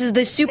fun. This is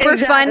the super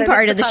fun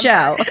part of the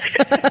show.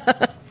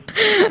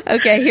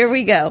 Okay, here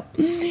we go.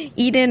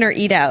 Eat in or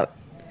eat out?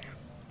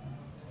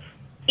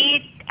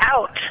 Eat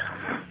out.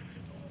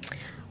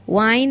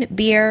 Wine,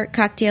 beer,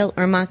 cocktail,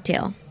 or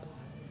mocktail?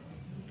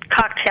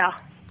 Cocktail.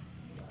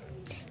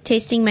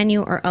 Tasting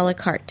menu or a la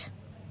carte?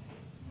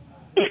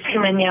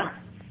 Tasting menu.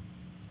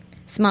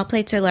 Small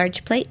plates or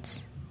large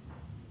plates?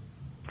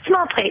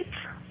 Small plates.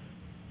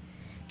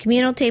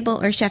 Communal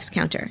table or chef's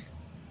counter?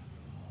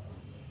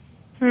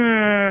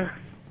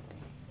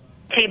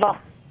 Table.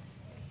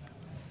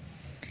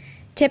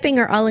 Tipping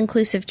or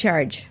all-inclusive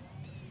charge?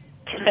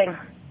 Tipping.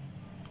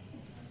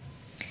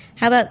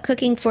 How about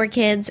cooking for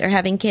kids or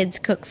having kids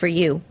cook for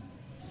you?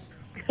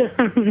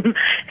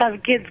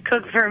 Have kids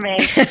cook for me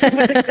with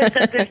a good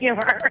sense of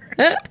humor.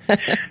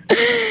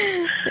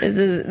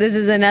 This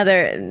is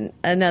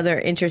another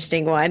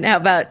interesting one. How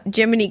about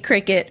Jiminy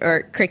Cricket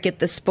or Cricket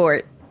the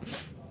Sport?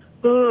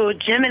 Ooh,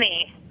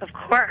 Jiminy, of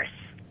course.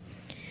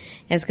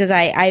 It's because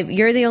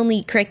you're the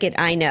only cricket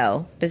I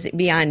know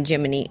beyond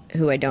Jiminy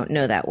who I don't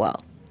know that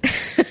well.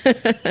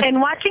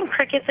 And watching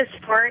cricket the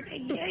sport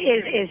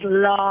is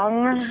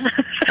long.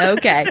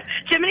 Okay.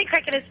 Jiminy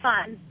Cricket is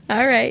fun.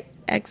 All right.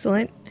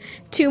 Excellent.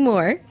 Two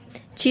more.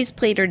 Cheese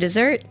plate or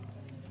dessert?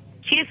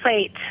 Cheese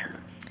plate.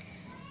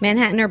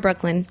 Manhattan or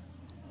Brooklyn?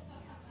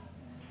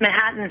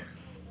 Manhattan.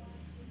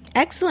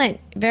 Excellent.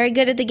 Very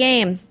good at the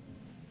game.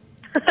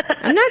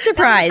 I'm not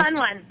surprised. That was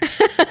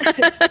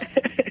a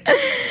fun one.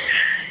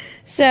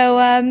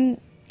 So,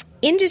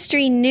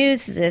 industry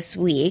news this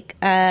week.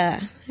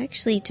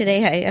 Actually,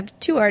 today I have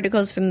two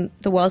articles from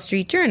the Wall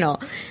Street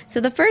Journal. So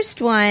the first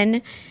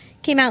one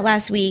came out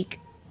last week,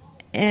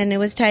 and it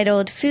was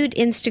titled "Food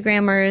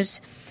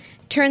Instagrammers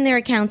Turn Their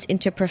Accounts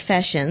into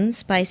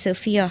Professions" by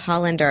Sophia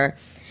Hollander.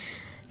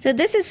 So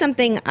this is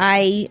something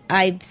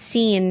I've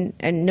seen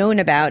and known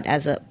about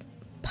as a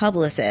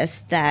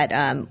publicist, that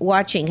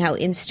watching how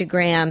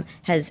Instagram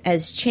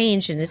has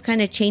changed and is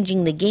kind of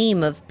changing the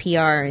game of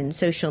PR and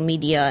social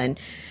media, and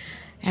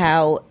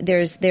how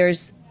there's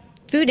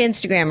food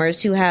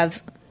Instagrammers who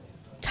have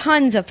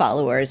tons of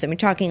followers. I mean,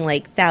 talking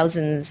like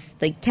thousands,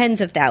 like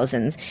tens of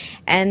thousands.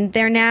 And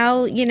they're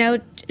now,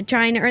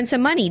 trying to earn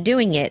some money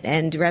doing it.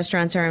 And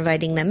restaurants are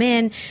inviting them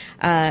in,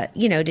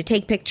 to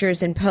take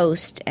pictures and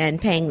post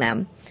and paying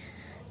them.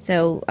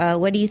 So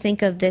what do you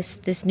think of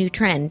this new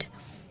trend?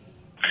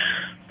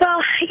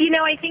 Well,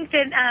 I think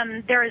that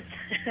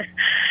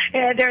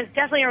there's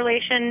definitely a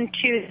relation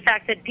to the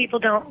fact that people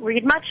don't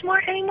read much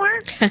more anymore.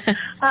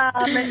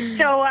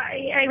 So,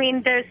 I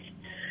mean,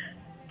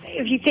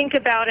 if you think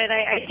about it,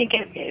 I think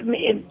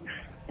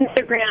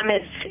Instagram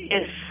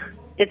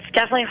it's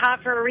definitely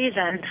hot for a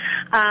reason.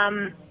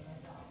 I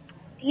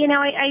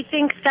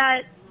think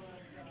that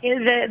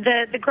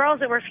the girls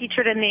that were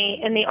featured in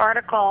the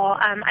article,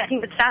 I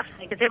think it's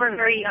fascinating because they were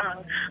very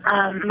young.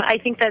 I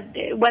think that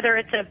whether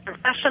it's a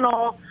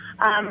professional,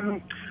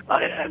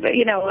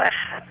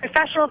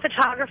 professional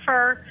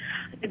photographer,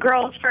 the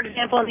girls, for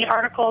example, in the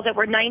article that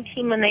were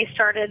 19 when they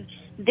started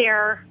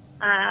their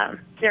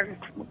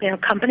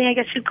company, I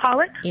guess you'd call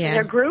it,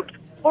 their group,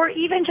 or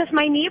even just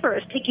my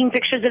neighbors taking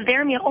pictures of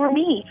their meal, or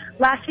me.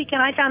 Last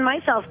weekend I found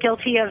myself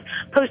guilty of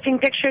posting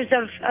pictures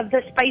of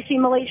the spicy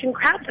Malaysian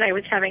crab that I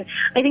was having.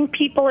 I think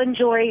people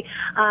enjoy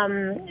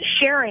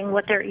sharing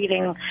what they're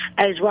eating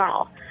as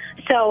well.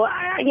 So,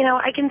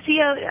 I can see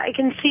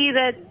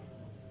that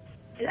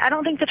I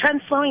don't think the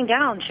trend's slowing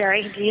down,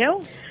 Sherry. Do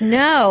you?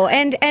 No,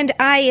 and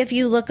if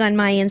you look on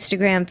my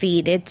Instagram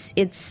feed,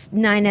 it's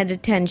 9 out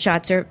of 10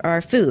 shots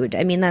are food.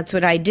 I mean, that's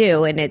what I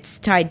do, and it's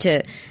tied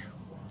to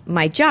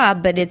my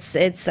job, but it's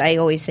I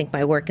always think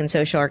my work and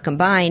social are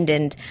combined,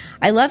 and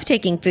I love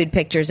taking food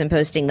pictures and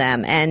posting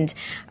them.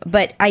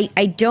 But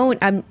I don't.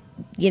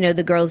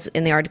 The girls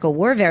in the article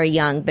were very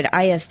young, but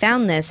I have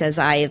found this as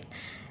I've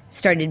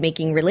started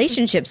making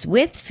relationships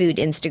with food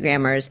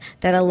Instagrammers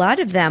that a lot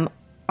of them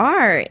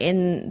are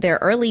in their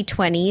early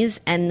 20s,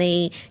 and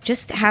they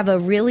just have a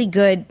really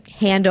good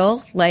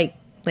handle, like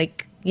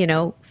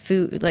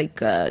food, like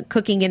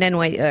cooking in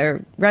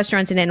or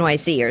restaurants in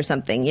NYC or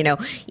something,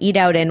 Eat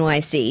Out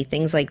NYC,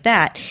 things like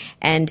that.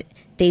 And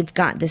they've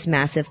got this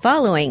massive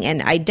following,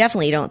 and I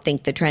definitely don't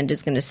think the trend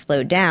is going to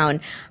slow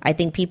down. I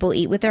think people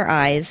eat with their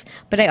eyes,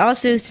 but I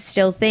also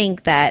still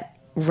think that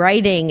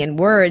writing and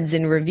words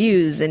and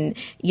reviews and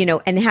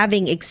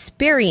having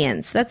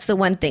experience, that's the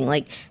one thing,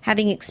 like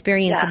having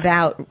experience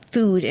about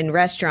food and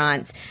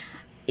restaurants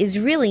is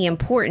really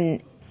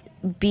important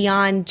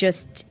beyond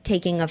just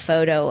taking a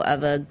photo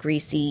of a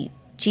greasy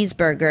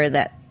cheeseburger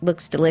that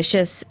looks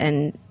delicious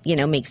and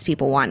makes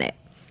people want it.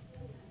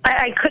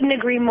 I couldn't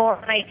agree more.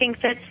 And I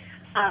think that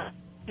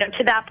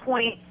to that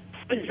point,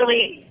 it was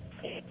really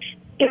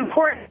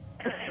important.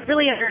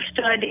 Really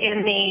understood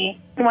in the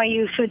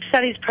NYU Food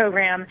Studies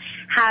program,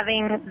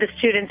 having the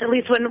students, at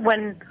least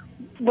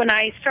when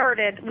I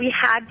started, we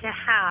had to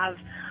have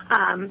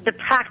the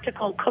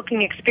practical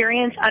cooking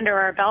experience under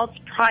our belts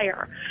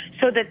prior,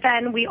 so that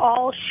then we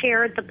all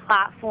shared the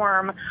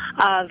platform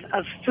of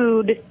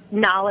food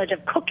knowledge,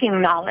 of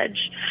cooking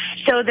knowledge,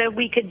 so that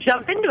we could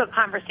jump into a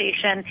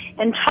conversation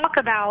and talk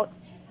about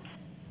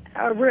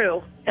a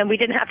roux, and we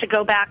didn't have to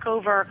go back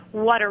over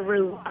what a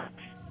roux was.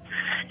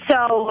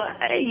 So,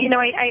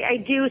 I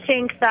do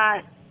think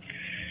that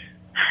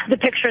the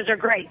pictures are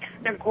great.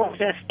 They're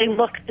gorgeous. They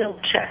look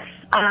delicious.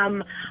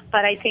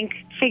 But I think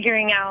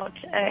figuring out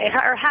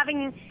or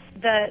having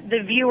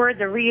the viewer,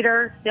 the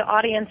reader, the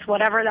audience,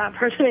 whatever that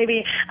person may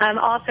be,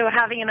 also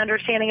having an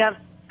understanding of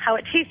how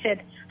it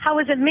tasted. How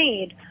was it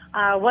made?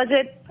 Was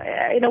it,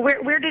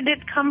 where did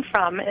it come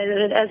from?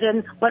 As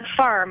in what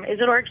farm? Is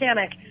it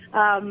organic?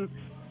 Was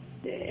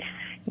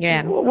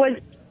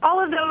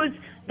all of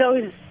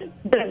those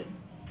the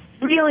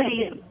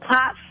really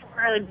platform,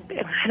 I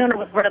don't know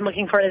what word I'm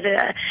looking for, is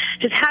it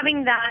just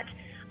having that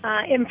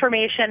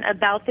information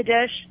about the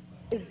dish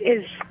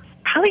is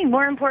probably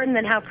more important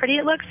than how pretty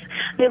it looks.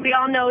 I mean, we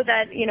all know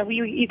that,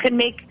 you can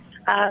make,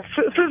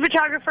 food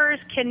photographers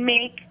can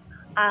make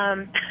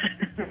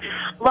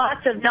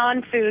lots of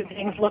non-food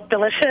things look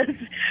delicious,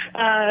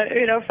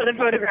 for the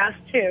photographs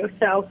too,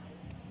 so.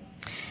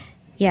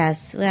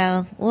 Yes,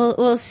 well,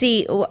 we'll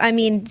see. I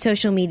mean,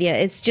 social media,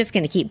 it's just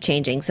going to keep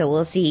changing. So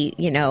we'll see,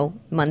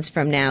 months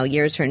from now,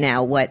 years from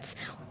now, what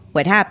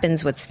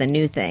happens, what's the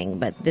new thing.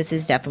 But this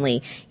is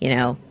definitely,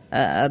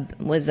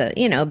 was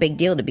a big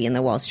deal to be in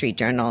the Wall Street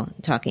Journal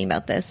talking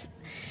about this.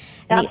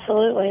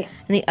 Absolutely.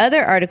 And the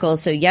other article,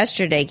 so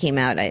yesterday came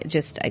out, I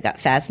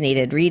got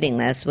fascinated reading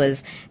this,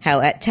 was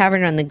how at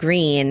Tavern on the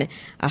Green,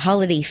 A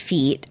Holiday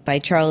Feat by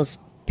Charles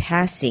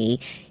Passy,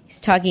 he's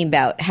talking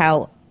about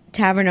how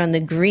Tavern on the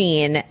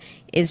Green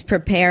is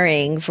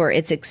preparing for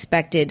its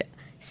expected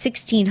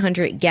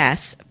 1,600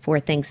 guests for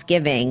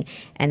Thanksgiving,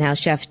 and how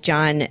Chef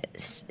John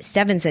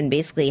Stevenson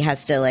basically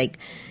has to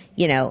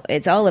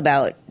it's all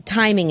about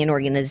timing and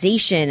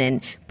organization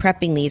and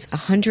prepping these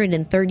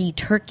 130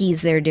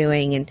 turkeys they're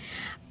doing. And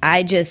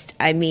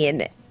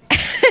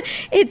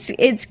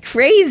it's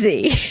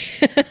crazy.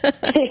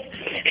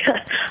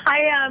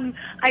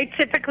 I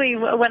typically,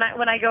 when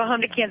I go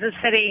home to Kansas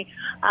City,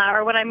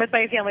 or when I'm with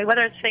my family,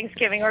 whether it's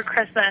Thanksgiving or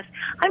Christmas,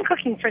 I'm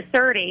cooking for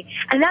 30,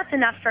 and that's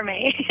enough for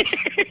me.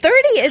 30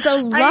 is a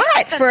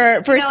lot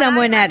for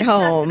someone at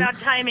home.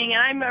 About timing,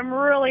 and I'm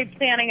really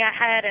planning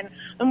ahead, and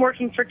I'm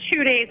working for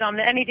 2 days on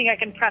anything I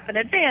can prep in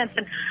advance,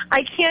 and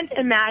I can't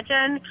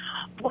imagine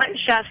what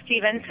Chef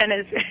Stevenson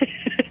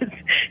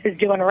is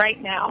doing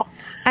right now.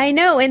 I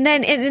know, and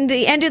then in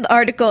the end of the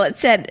article, it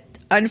said,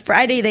 on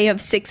Friday, they have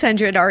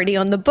 600 already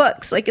on the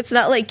books. Like, it's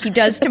not like he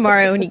does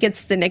tomorrow and he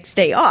gets the next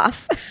day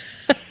off.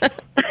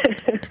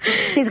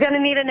 He's going to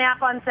need a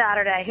nap on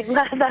Saturday.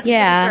 That's for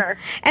sure.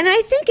 And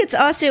I think it's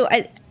also,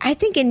 I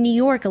think in New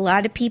York, a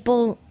lot of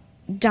people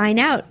dine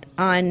out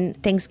on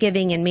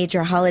Thanksgiving and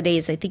major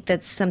holidays. I think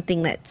that's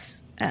something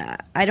that's,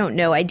 I don't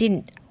know.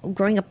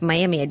 Growing up in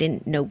Miami, I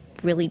didn't know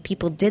really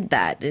people did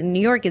that. In New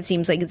York, it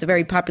seems like it's a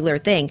very popular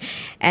thing.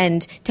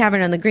 And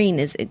Tavern on the Green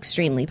is an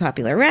extremely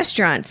popular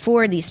restaurant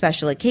for these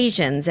special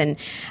occasions. And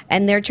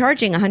they're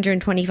charging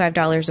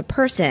 $125 a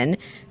person,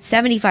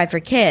 $75 for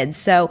kids.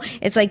 So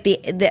it's like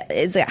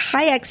it's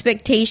high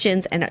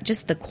expectations, and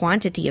just the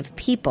quantity of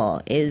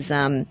people is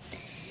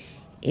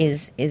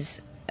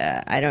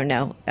I don't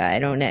know. I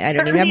don't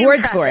even have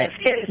words for it.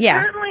 It's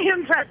certainly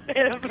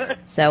impressive.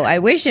 So I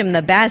wish him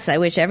the best. I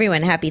wish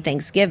everyone happy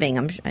Thanksgiving.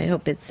 I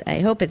hope it's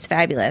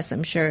fabulous.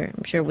 I'm sure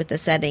with the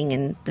setting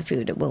and the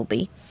food it will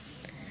be.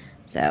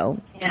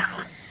 So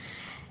yeah.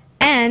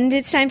 And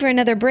it's time for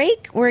another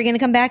break. We're going to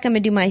come back. I'm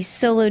going to do my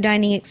solo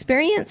dining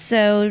experience.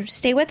 So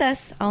stay with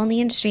us. All in the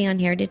Industry on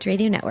Heritage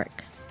Radio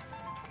Network.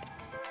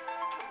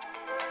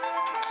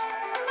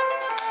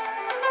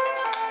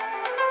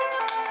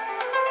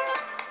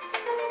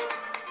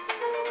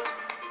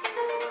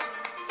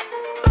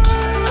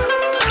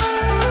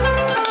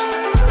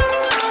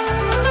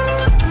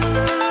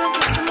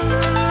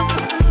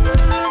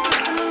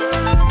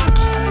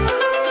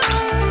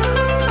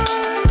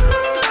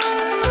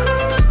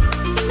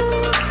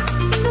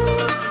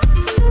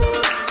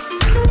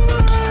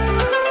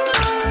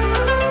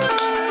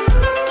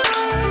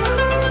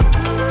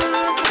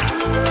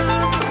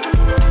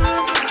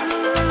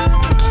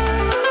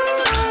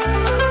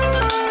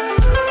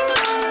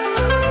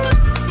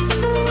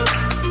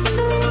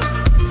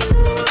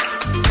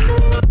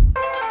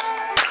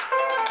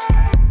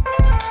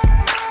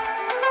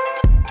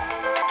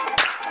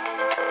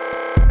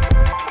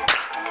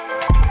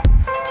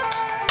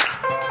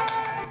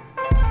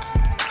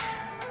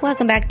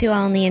 Welcome back to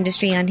All in the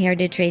Industry on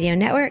Heritage Radio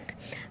Network.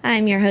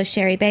 I'm your host,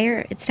 Sherry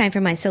Bayer. It's time for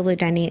my solo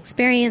dining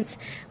experience,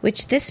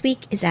 which this week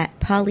is at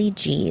Polly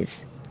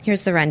G's.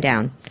 Here's the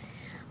rundown.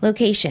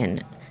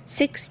 Location,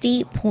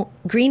 60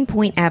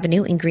 Greenpoint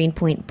Avenue in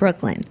Greenpoint,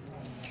 Brooklyn.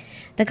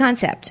 The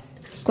concept,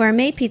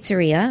 gourmet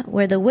pizzeria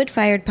where the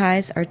wood-fired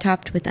pies are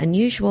topped with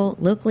unusual,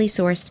 locally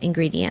sourced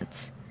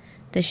ingredients.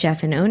 The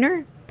chef and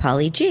owner,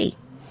 Polly G.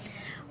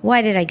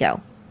 Why did I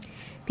go?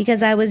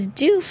 Because I was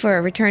due for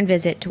a return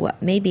visit to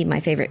what may be my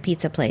favorite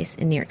pizza place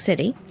in New York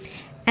City,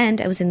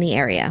 and I was in the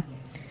area.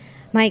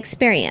 My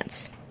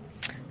experience.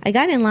 I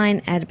got in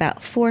line at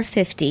about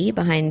 4:50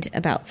 behind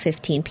about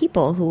 15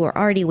 people who were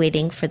already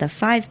waiting for the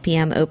 5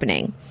 p.m.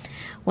 opening.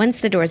 Once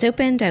the doors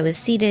opened, I was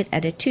seated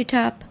at a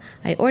two-top.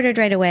 I ordered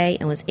right away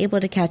and was able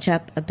to catch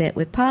up a bit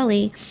with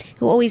Polly,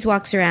 who always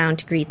walks around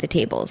to greet the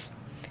tables.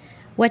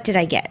 What did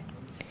I get?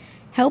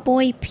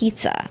 Hellboy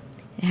Pizza.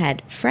 It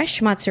had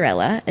fresh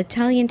mozzarella,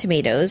 Italian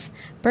tomatoes,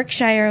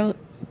 Berkshire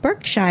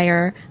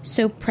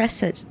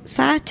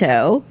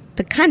Soppressato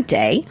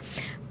Picante,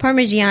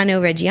 Parmigiano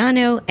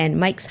Reggiano, and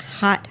Mike's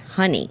Hot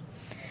Honey.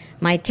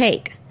 My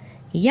take.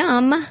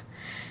 Yum!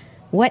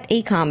 What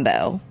a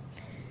combo.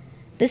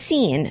 The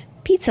scene.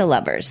 Pizza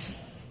lovers.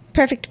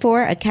 Perfect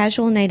for a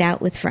casual night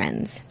out with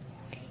friends.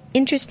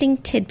 Interesting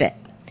tidbit.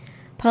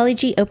 Polly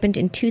G opened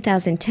in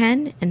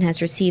 2010 and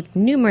has received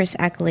numerous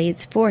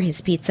accolades for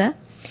his pizza.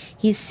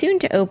 He's soon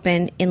to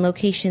open in a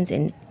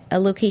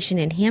location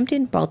in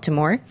Hampton,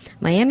 Baltimore,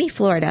 Miami,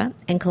 Florida,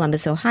 and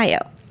Columbus,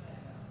 Ohio.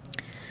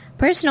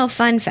 Personal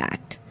fun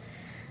fact.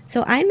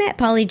 So I met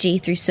Polly G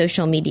through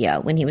social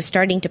media when he was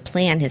starting to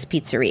plan his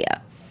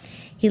pizzeria.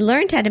 He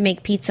learned how to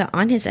make pizza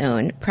on his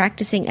own,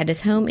 practicing at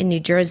his home in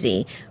New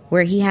Jersey,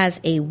 where he has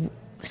a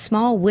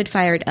small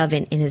wood-fired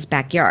oven in his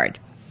backyard.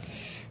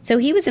 So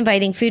he was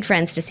inviting food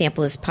friends to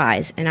sample his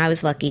pies, and I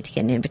was lucky to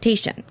get an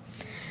invitation.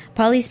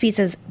 Polly's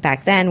pizzas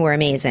back then were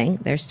amazing.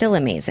 They're still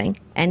amazing.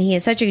 And he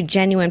has such a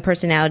genuine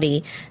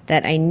personality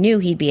that I knew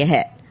he'd be a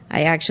hit.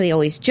 I actually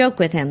always joke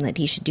with him that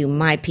he should do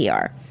my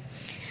PR.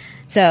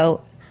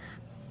 So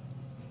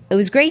it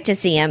was great to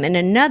see him. And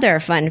another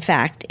fun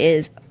fact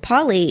is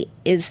Polly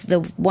is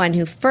the one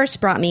who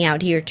first brought me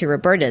out here to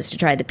Roberta's to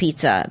try the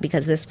pizza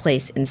because this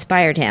place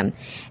inspired him.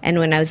 And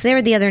when I was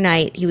there the other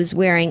night, he was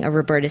wearing a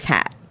Roberta's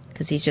hat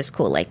because he's just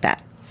cool like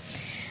that.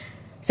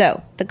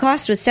 So, the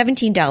cost was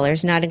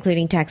 $17, not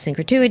including tax and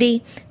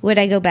gratuity. Would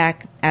I go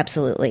back?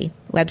 Absolutely.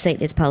 Website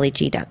is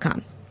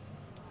pollyg.com.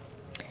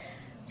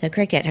 So,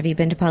 Cricket, have you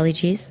been to Polly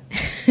G's?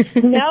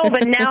 No,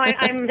 but now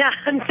I'm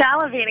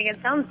salivating. It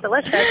sounds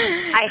delicious.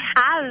 I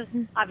have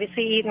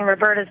obviously eaten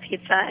Roberta's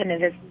pizza, and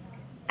it is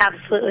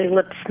absolutely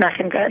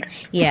lip-smacking good.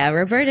 Yeah,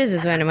 Roberta's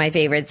is one of my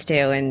favorites, too,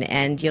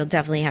 and you'll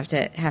definitely have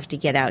to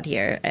get out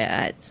here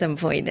at some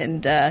point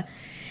and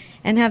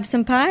have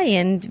some pie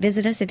and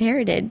visit us at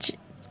Heritage.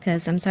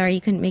 Because I'm sorry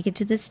you couldn't make it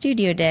to the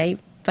studio day.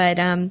 But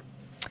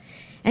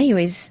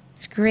anyways,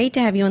 it's great to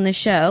have you on the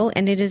show,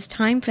 and it is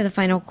time for the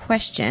final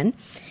question.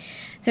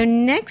 So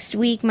next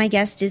week, my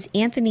guest is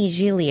Anthony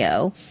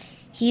Giglio.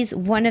 He's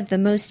one of the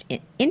most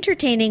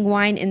entertaining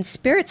wine and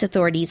spirits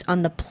authorities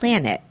on the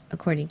planet,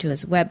 according to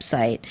his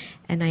website.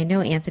 And I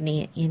know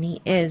Anthony, and he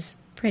is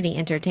pretty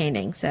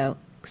entertaining. So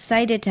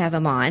excited to have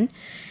him on.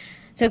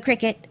 So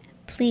Cricket,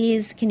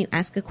 please, can you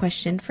ask a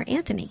question for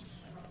Anthony?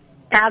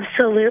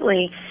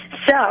 Absolutely.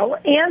 So,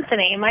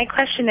 Anthony, my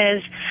question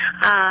is,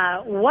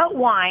 what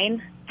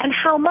wine and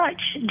how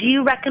much do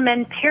you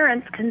recommend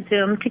parents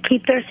consume to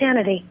keep their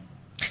sanity?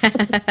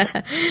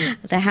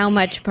 The how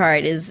much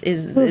part is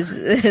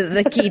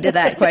the key to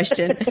that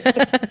question.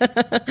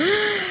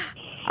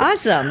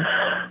 Awesome.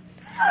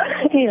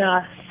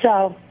 Yeah,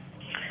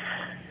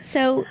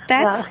 So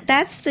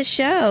that's the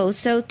show.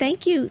 So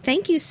thank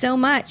you so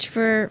much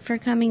for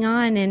coming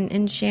on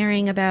and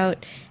sharing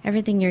about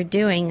everything you're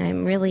doing.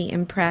 I'm really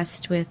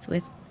impressed with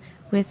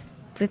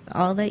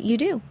all that you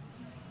do.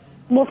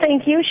 Well,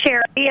 thank you,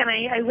 Sherry, and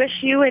I wish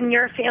you and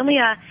your family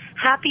a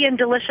happy and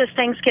delicious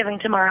Thanksgiving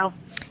tomorrow.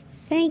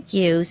 Thank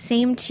you.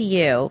 Same to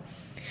you.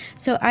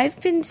 So I've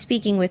been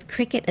speaking with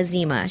Cricket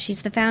Azima.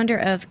 She's the founder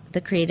of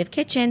The Creative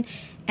Kitchen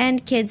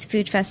and Kids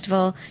Food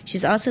Festival.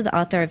 She's also the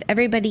author of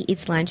Everybody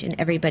Eats Lunch and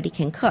Everybody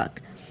Can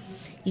Cook.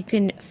 You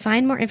can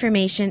find more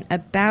information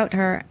about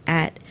her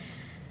at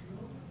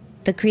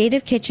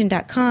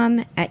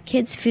thecreativekitchen.com, at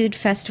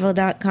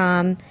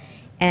kidsfoodfestival.com,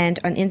 and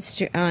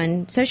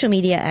on social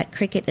media at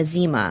Cricket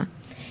Azima.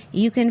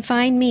 You can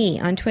find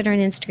me on Twitter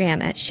and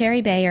Instagram at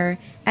Sherry Bayer,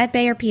 at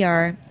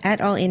BayerPR, at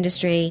All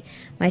Industry.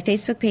 My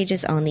Facebook page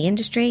is All in the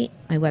Industry.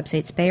 My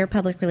website's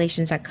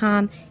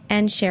BayerPublicRelations.com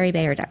and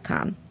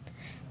SherryBayer.com.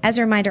 As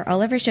a reminder,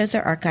 all of our shows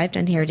are archived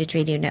on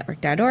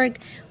heritageradionetwork.org.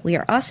 We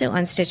are also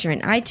on Stitcher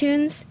and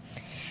iTunes.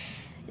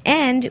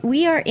 And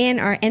we are in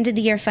our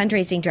end-of-the-year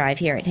fundraising drive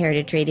here at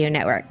Heritage Radio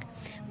Network.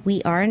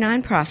 We are a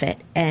nonprofit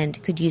and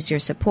could use your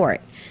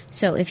support.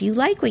 So if you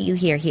like what you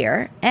hear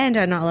here and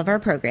on all of our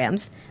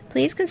programs,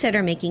 please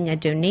consider making a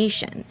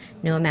donation.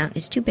 No amount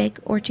is too big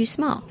or too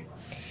small.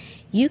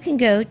 You can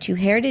go to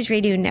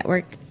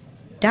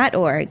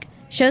heritageradionetwork.org,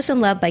 show some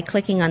love by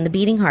clicking on the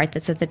beating heart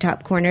that's at the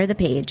top corner of the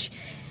page,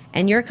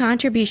 and your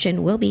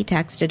contribution will be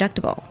tax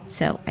deductible.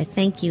 So I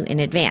thank you in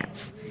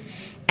advance.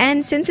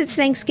 And since it's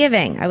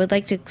Thanksgiving, I would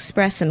like to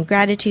express some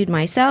gratitude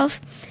myself.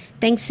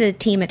 Thanks to the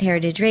team at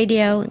Heritage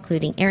Radio,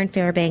 including Aaron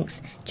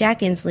Fairbanks,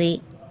 Jack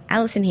Inslee,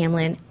 Allison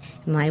Hamlin,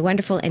 and my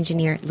wonderful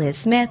engineer, Liz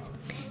Smith.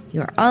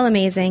 You are all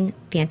amazing.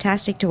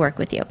 Fantastic to work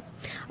with you.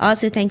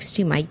 Also, thanks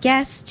to my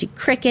guests, to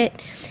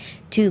Cricket,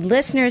 to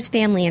listeners,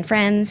 family, and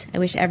friends. I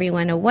wish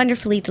everyone a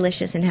wonderfully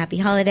delicious and happy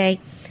holiday.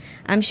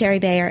 I'm Sherry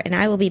Bayer, and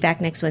I will be back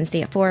next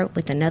Wednesday at 4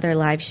 with another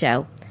live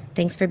show.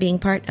 Thanks for being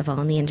part of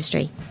All in the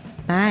Industry.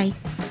 Bye.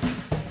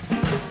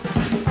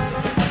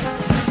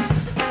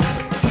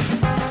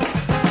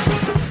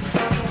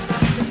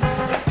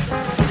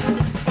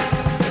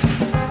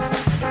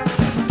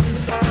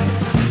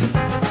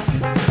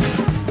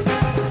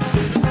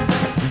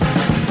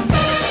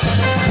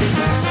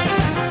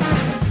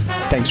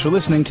 Thanks for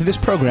listening to this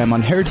program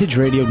on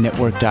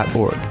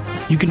heritageradionetwork.org.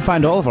 You can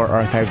find all of our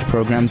archived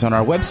programs on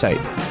our website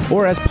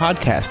or as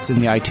podcasts in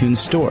the iTunes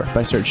Store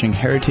by searching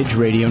Heritage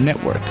Radio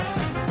Network.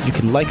 You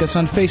can like us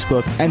on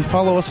Facebook and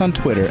follow us on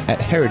Twitter at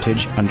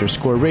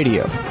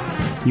 @heritage_radio.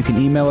 You can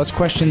email us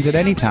questions at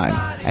any time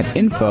at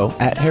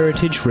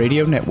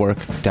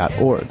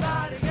info@heritageradionetwork.org.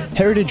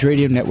 Heritage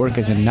Radio Network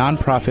is a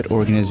nonprofit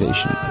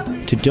organization.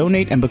 To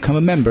donate and become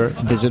a member,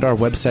 visit our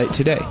website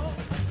today.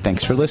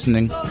 Thanks for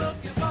listening.